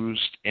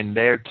used in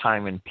their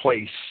time and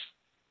place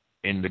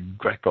in the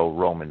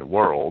Greco-Roman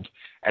world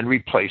and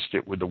replaced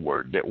it with a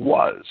word that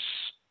was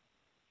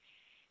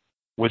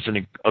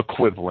an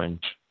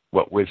equivalent,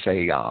 with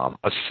a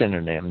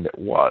synonym that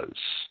was.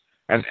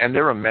 And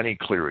there are many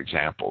clear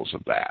examples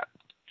of that.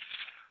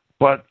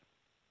 But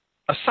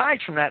aside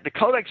from that, the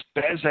Codex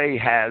Bezae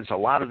has a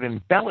lot of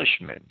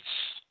embellishments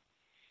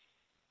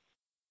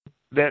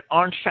that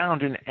aren't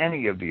found in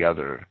any of the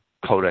other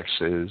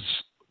codexes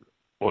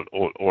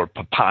or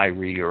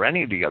papyri or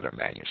any of the other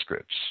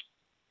manuscripts.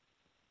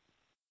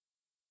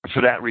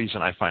 For that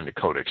reason, I find the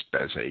Codex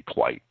Bezae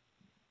quite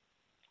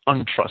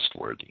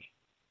untrustworthy.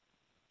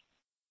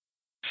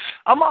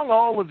 Among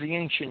all of the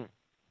ancient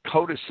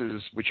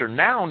codices which are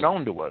now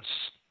known to us,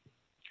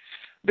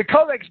 the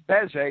Codex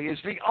Bezae is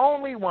the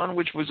only one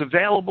which was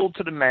available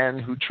to the men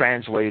who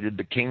translated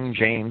the King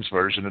James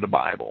Version of the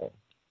Bible.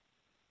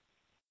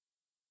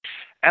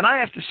 And I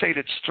have to say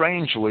that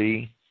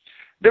strangely,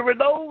 there are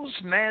those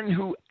men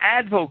who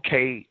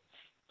advocate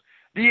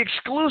the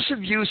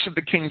exclusive use of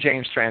the King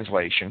James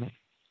translation,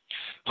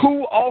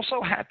 who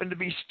also happen to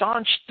be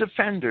staunch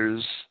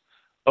defenders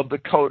of the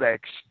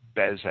Codex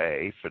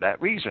Bezae for that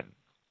reason.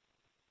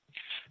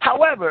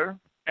 However,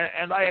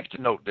 and I have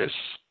to note this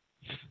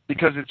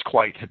because it's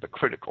quite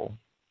hypocritical,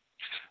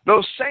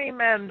 those same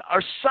men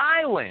are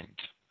silent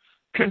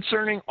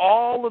concerning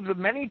all of the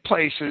many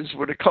places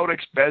where the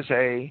Codex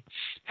Bezae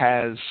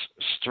has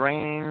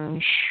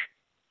strange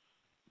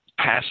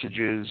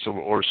passages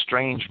or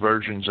strange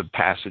versions of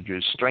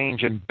passages,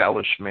 strange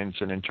embellishments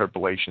and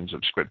interpolations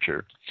of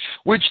Scripture,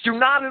 which do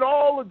not at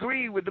all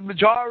agree with the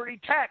majority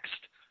text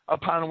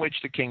upon which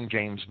the King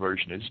James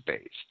Version is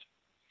based.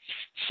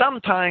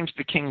 Sometimes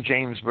the King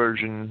James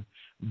Version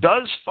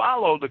does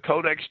follow the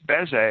Codex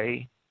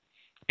Bezae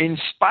in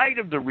spite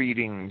of the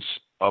readings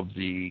of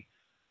the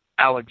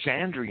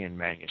Alexandrian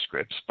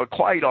manuscripts, but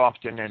quite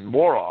often and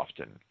more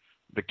often,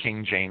 the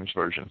King James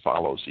Version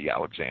follows the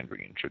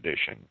Alexandrian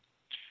tradition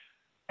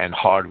and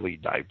hardly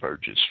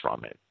diverges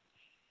from it.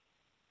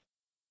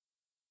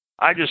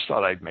 I just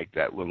thought I'd make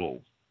that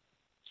little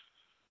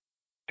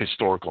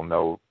historical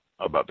note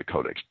about the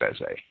Codex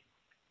Bezae.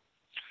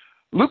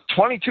 Luke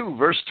 22,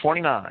 verse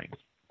 29.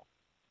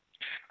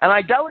 And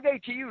I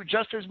delegate to you,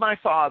 just as my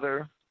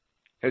Father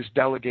has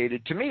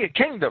delegated to me, a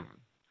kingdom,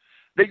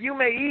 that you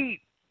may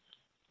eat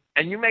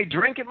and you may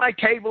drink at my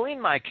table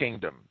in my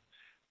kingdom,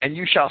 and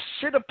you shall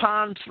sit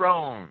upon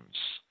thrones,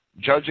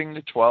 judging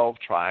the 12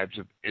 tribes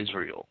of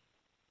Israel.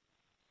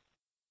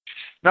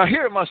 Now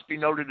here it must be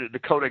noted that the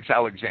Codex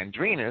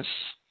Alexandrinus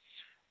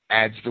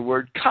adds the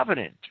word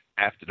covenant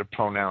after the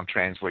pronoun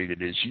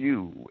translated as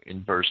you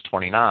in verse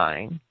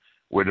 29,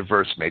 where the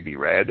verse may be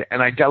read,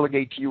 and I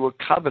delegate to you a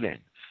covenant,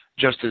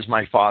 just as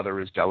my Father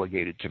has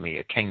delegated to me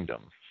a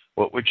kingdom,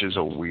 which is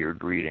a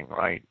weird reading,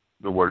 right?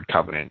 The word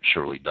covenant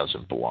surely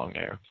doesn't belong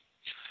there.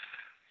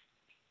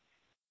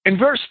 In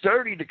verse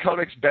 30, the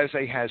Codex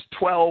Bezae has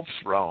 12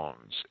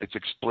 thrones. It's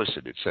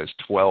explicit. It says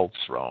 12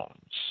 thrones.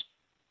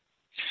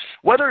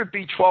 Whether it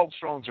be 12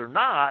 thrones or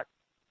not,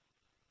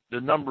 the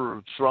number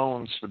of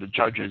thrones for the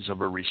judges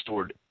of a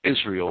restored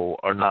Israel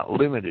are not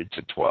limited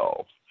to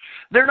 12.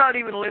 They're not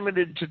even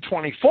limited to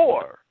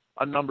 24,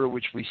 a number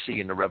which we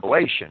see in the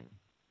Revelation.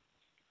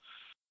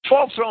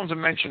 12 thrones are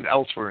mentioned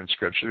elsewhere in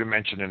Scripture. They're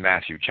mentioned in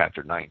Matthew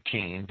chapter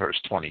 19, verse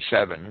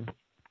 27.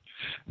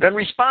 Then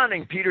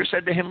responding, Peter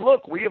said to him,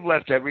 look, we have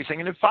left everything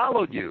and have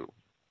followed you.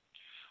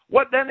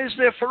 What then is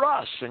there for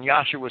us? And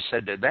Yahshua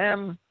said to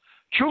them,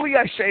 truly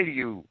I say to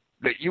you,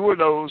 that you are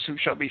those who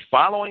shall be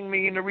following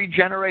me in the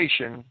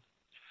regeneration,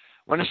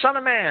 when the Son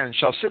of Man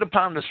shall sit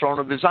upon the throne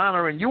of his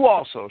honor, and you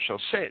also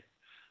shall sit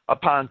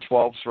upon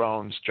 12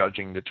 thrones,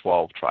 judging the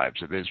 12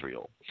 tribes of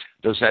Israel.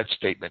 Does that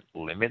statement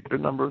limit the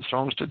number of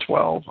thrones to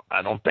 12?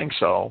 I don't think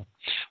so.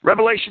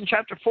 Revelation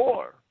chapter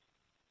 4,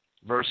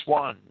 verse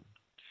 1.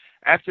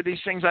 After these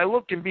things I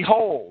looked, and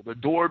behold, the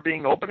door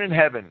being open in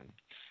heaven,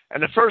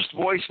 and the first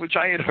voice which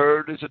I had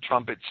heard is a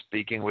trumpet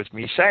speaking with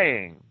me,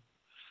 saying,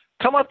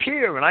 come up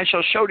here, and I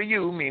shall show to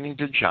you, meaning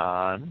to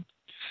John,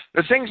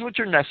 the things which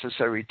are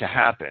necessary to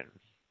happen.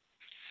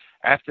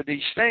 After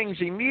these things,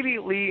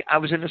 immediately I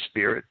was in the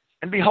Spirit,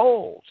 and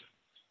behold,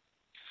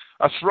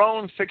 a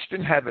throne fixed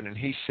in heaven, and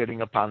he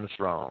sitting upon the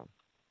throne.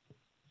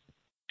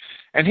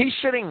 And he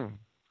sitting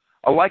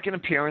alike in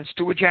appearance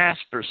to a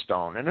jasper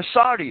stone, and a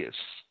sardius,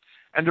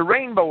 and a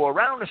rainbow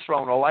around the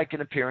throne alike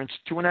in appearance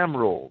to an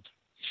emerald.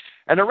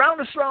 And around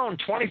the throne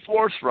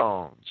 24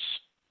 thrones.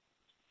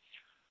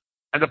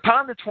 And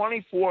upon the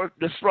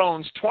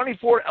thrones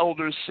 24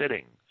 elders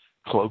sitting,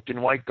 cloaked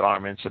in white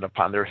garments, and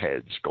upon their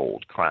heads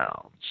gold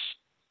crowns.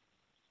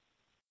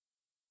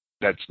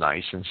 that's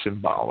nice and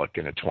symbolic,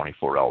 and the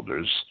 24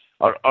 elders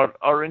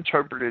are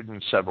interpreted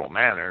in several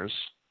manners,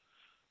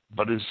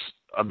 but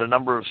are the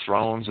number of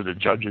thrones of the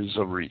judges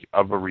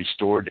of a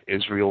restored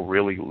Israel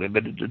really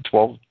limited to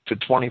 12 to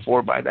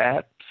 24 by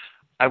that?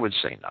 I would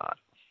say not.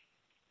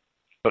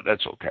 But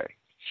that's okay.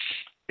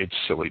 It's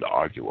silly to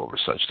argue over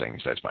such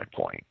things, that's my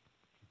point.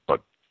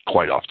 But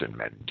quite often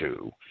men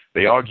do.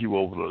 They argue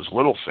over those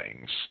little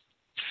things.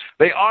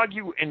 They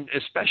argue,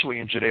 especially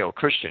in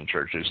Judeo-Christian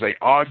churches, they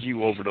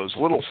argue over those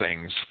little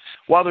things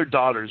while their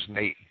daughters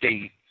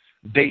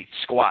date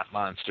squat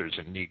monsters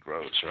and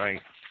Negroes,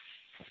 right?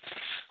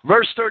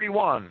 Verse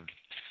 31,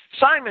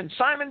 Simon,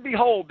 Simon,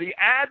 behold, the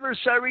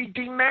adversary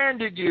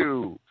demanded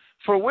you,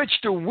 for which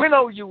to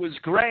winnow you as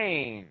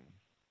grain.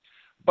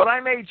 But I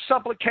made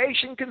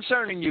supplication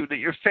concerning you, that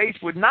your faith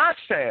would not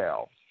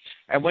fail.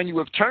 And when you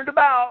have turned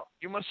about,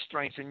 you must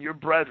strengthen your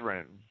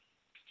brethren.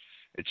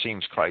 It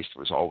seems Christ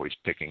was always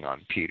picking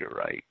on Peter,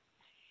 right?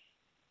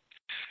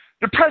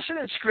 The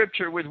precedent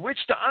scripture with which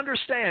to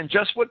understand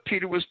just what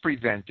Peter was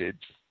prevented,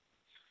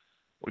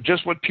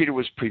 just what Peter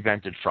was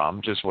prevented from,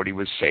 just what he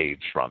was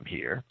saved from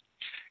here,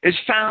 is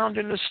found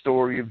in the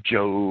story of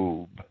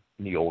Job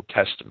in the Old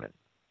Testament.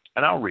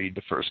 And I'll read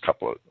the first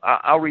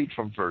I'll read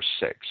from verse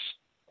 6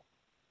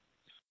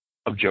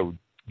 of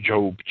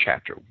Job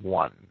chapter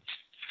 1.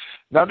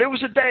 Now there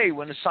was a day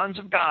when the sons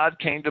of God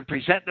came to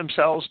present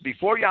themselves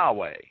before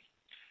Yahweh,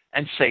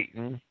 and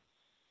Satan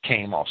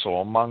came also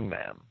among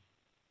them.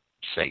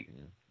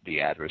 Satan, the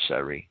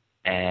adversary,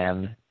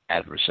 an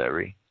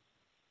adversary.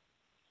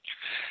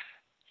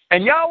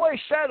 And Yahweh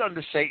said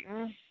unto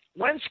Satan,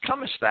 Whence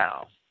comest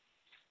thou?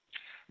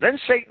 Then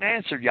Satan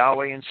answered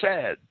Yahweh and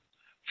said,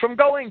 From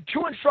going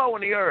to and fro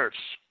in the earth.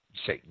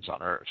 Satan's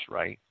on earth,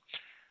 right?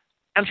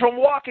 And from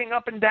walking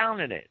up and down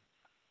in it.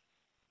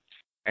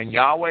 And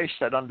Yahweh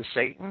said unto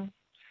Satan,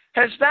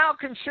 Hast thou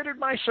considered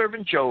my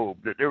servant Job,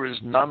 that there is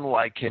none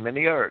like him in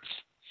the earth,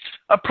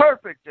 a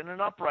perfect and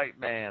an upright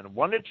man,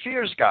 one that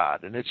fears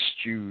God and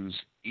eschews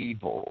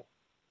evil?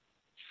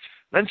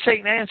 Then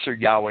Satan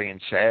answered Yahweh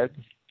and said,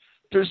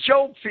 Does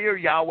Job fear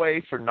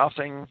Yahweh for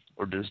nothing,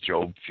 or does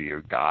Job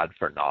fear God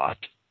for naught?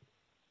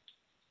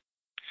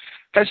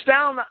 Hast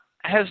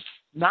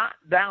not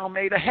thou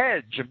made a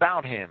hedge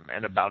about him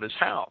and about his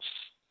house?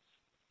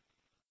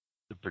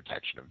 The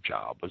protection of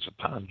God was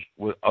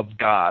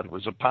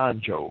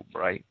upon Job,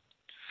 right?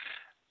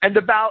 And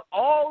about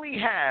all he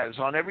has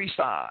on every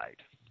side.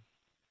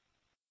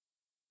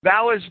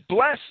 Thou hast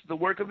blessed the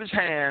work of his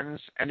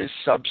hands, and his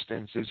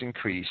substance is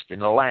increased in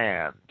the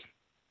land.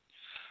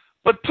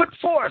 But put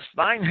forth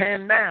thine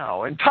hand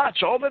now, and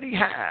touch all that he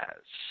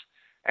has,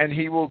 and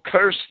he will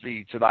curse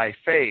thee to thy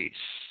face.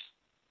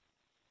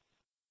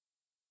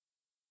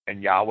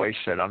 And Yahweh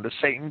said unto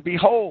Satan,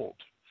 Behold,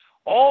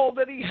 all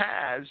that he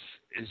has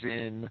is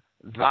in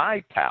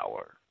thy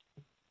power.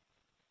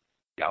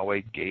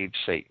 Yahweh gave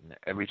Satan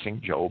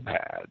everything Job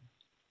had.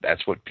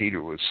 That's what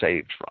Peter was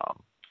saved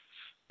from.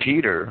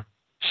 Peter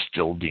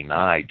still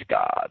denied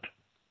God.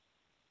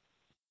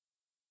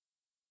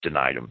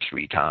 Denied him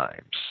 3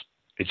 times.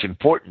 It's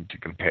important to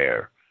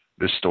compare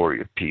the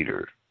story of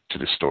Peter to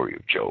the story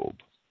of Job.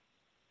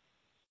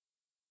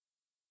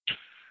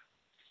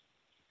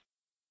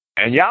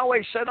 And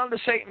Yahweh said unto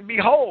Satan,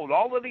 Behold,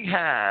 all that he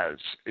has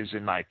is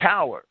in thy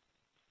power.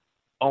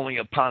 Only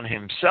upon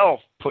himself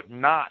put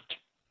not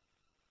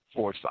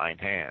forth thine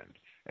hand.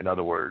 In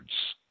other words,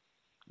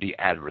 the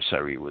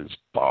adversary was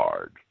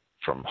barred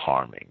from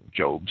harming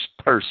Job's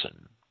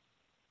person.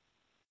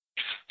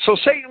 So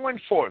Satan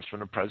went forth from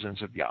the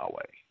presence of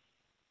Yahweh.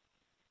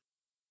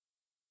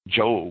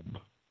 Job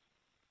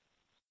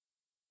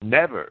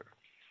never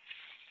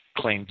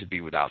claimed to be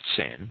without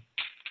sin,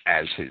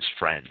 as his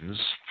friends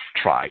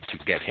tried to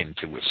get him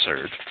to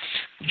assert.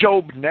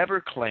 Job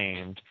never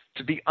claimed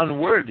to be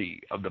unworthy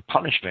of the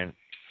punishment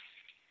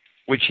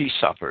which he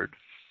suffered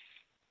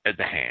at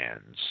the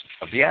hands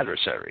of the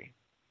adversary.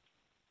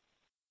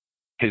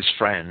 His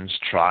friends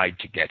tried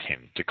to get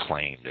him to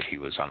claim that he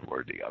was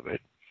unworthy of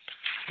it.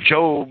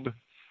 Job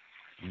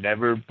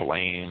never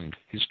blamed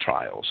his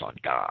trials on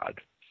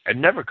God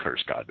and never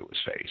cursed God to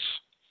his face.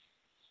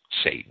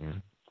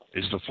 Satan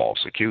is the false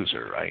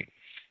accuser, right?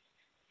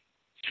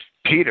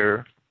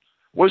 Peter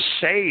was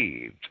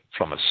saved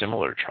from a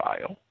similar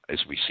trial, as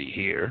we see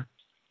here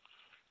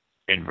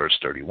in verse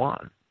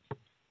 31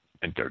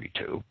 and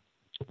 32.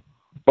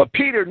 But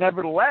Peter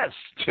nevertheless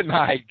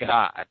denied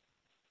God.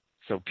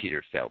 So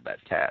Peter failed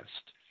that test.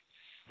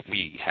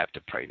 We have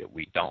to pray that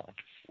we don't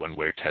when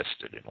we're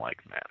tested in like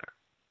manner.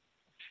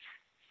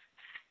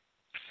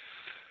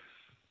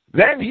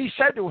 Then he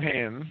said to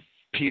him,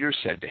 Peter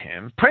said to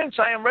him, Prince,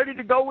 I am ready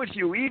to go with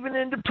you, even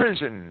into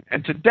prison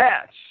and to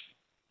death.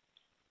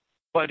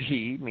 But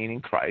he, meaning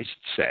Christ,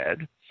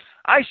 said,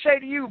 I say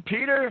to you,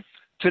 Peter,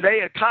 today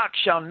a cock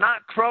shall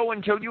not crow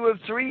until you have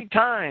 3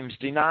 times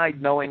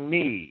denied knowing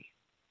me.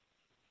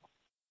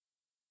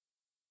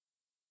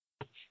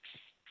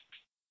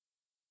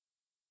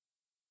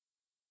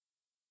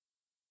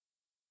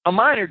 A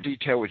minor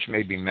detail which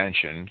may be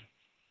mentioned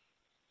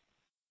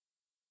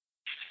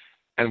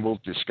and we'll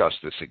discuss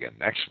this again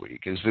next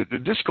week, is that the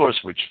discourse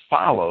which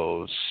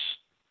follows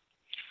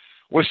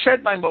was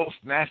said by both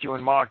Matthew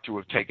and Mark to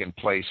have taken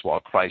place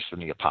while Christ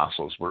and the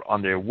apostles were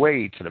on their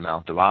way to the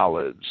Mount of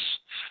Olives.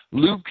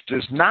 Luke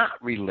does not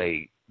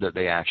relate that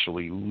they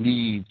actually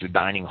leave the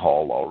dining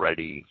hall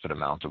already for the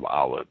Mount of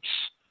Olives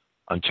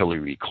until he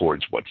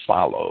records what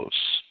follows.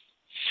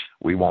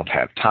 We won't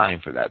have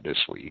time for that this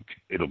week.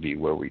 It'll be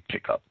where we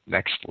pick up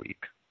next week.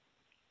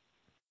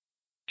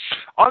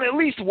 On at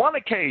least one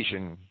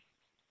occasion,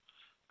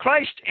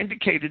 Christ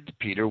indicated to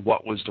Peter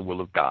what was the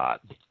will of God.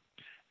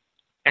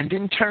 And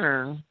in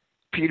turn,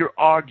 Peter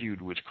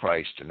argued with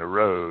Christ in the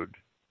road,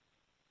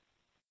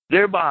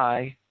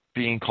 thereby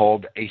being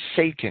called a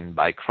Satan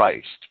by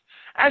Christ,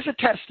 as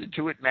attested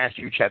to at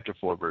Matthew chapter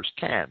 4, verse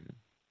 10.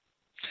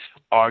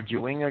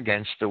 Arguing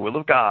against the will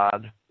of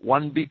God,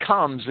 one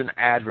becomes an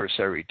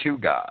adversary to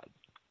God.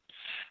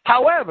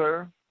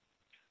 However,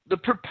 the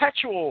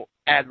perpetual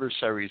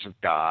adversaries of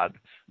God,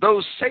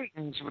 those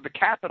Satans with a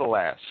capital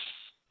S,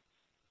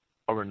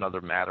 are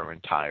another matter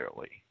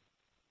entirely.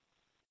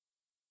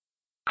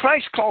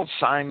 Christ called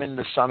Simon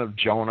the son of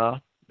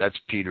Jonah, that's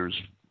Peter's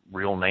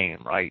real name,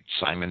 right?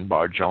 Simon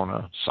Bar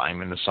Jonah,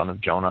 Simon the son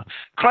of Jonah.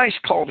 Christ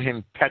called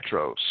him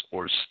Petros,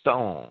 or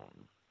stone,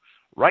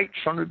 right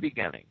from the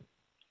beginning.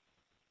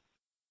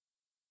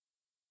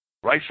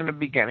 Right from the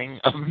beginning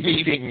of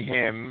meeting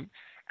him,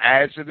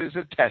 as it is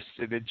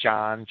attested in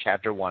John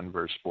chapter 1,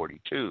 verse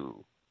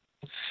 42.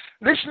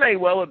 This may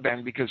well have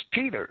been because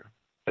Peter,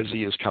 as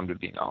he has come to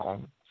be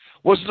known,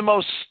 was the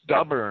most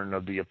stubborn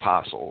of the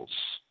apostles.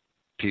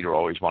 Peter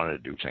always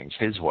wanted to do things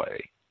his way.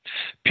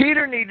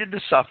 Peter needed to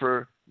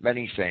suffer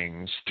many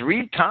things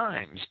 3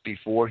 times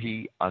before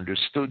he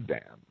understood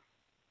them.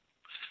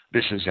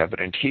 This is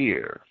evident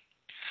here,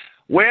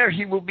 where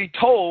he will be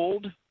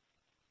told,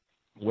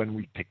 when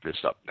we pick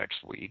this up next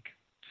week,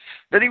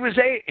 that he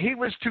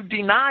was to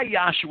deny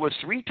Yahshua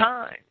 3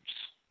 times,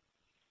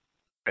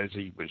 as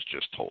he was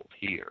just told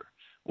here.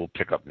 We'll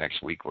pick up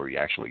next week where he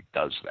actually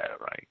does that,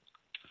 right?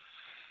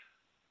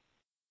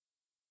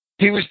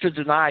 He was to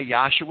deny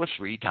Yahshua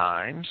 3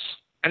 times.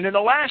 And in the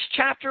last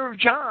chapter of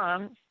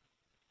John,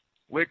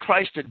 where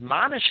Christ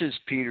admonishes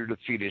Peter to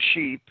feed his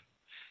sheep,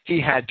 he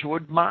had to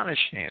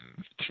admonish him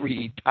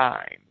 3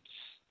 times.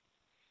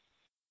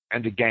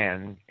 And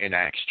again in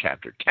Acts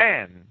chapter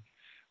 10,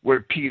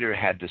 where Peter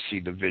had to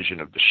see the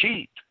vision of the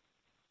sheep,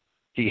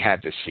 he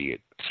had to see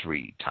it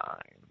 3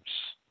 times.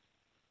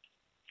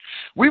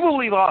 We will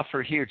leave off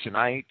for here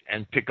tonight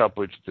and pick up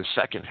with the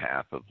second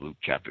half of Luke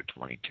chapter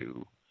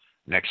 22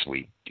 next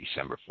week,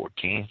 December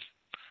 14th.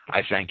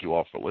 I thank you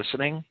all for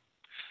listening.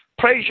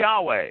 Praise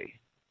Yahweh,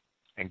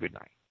 and good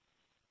night.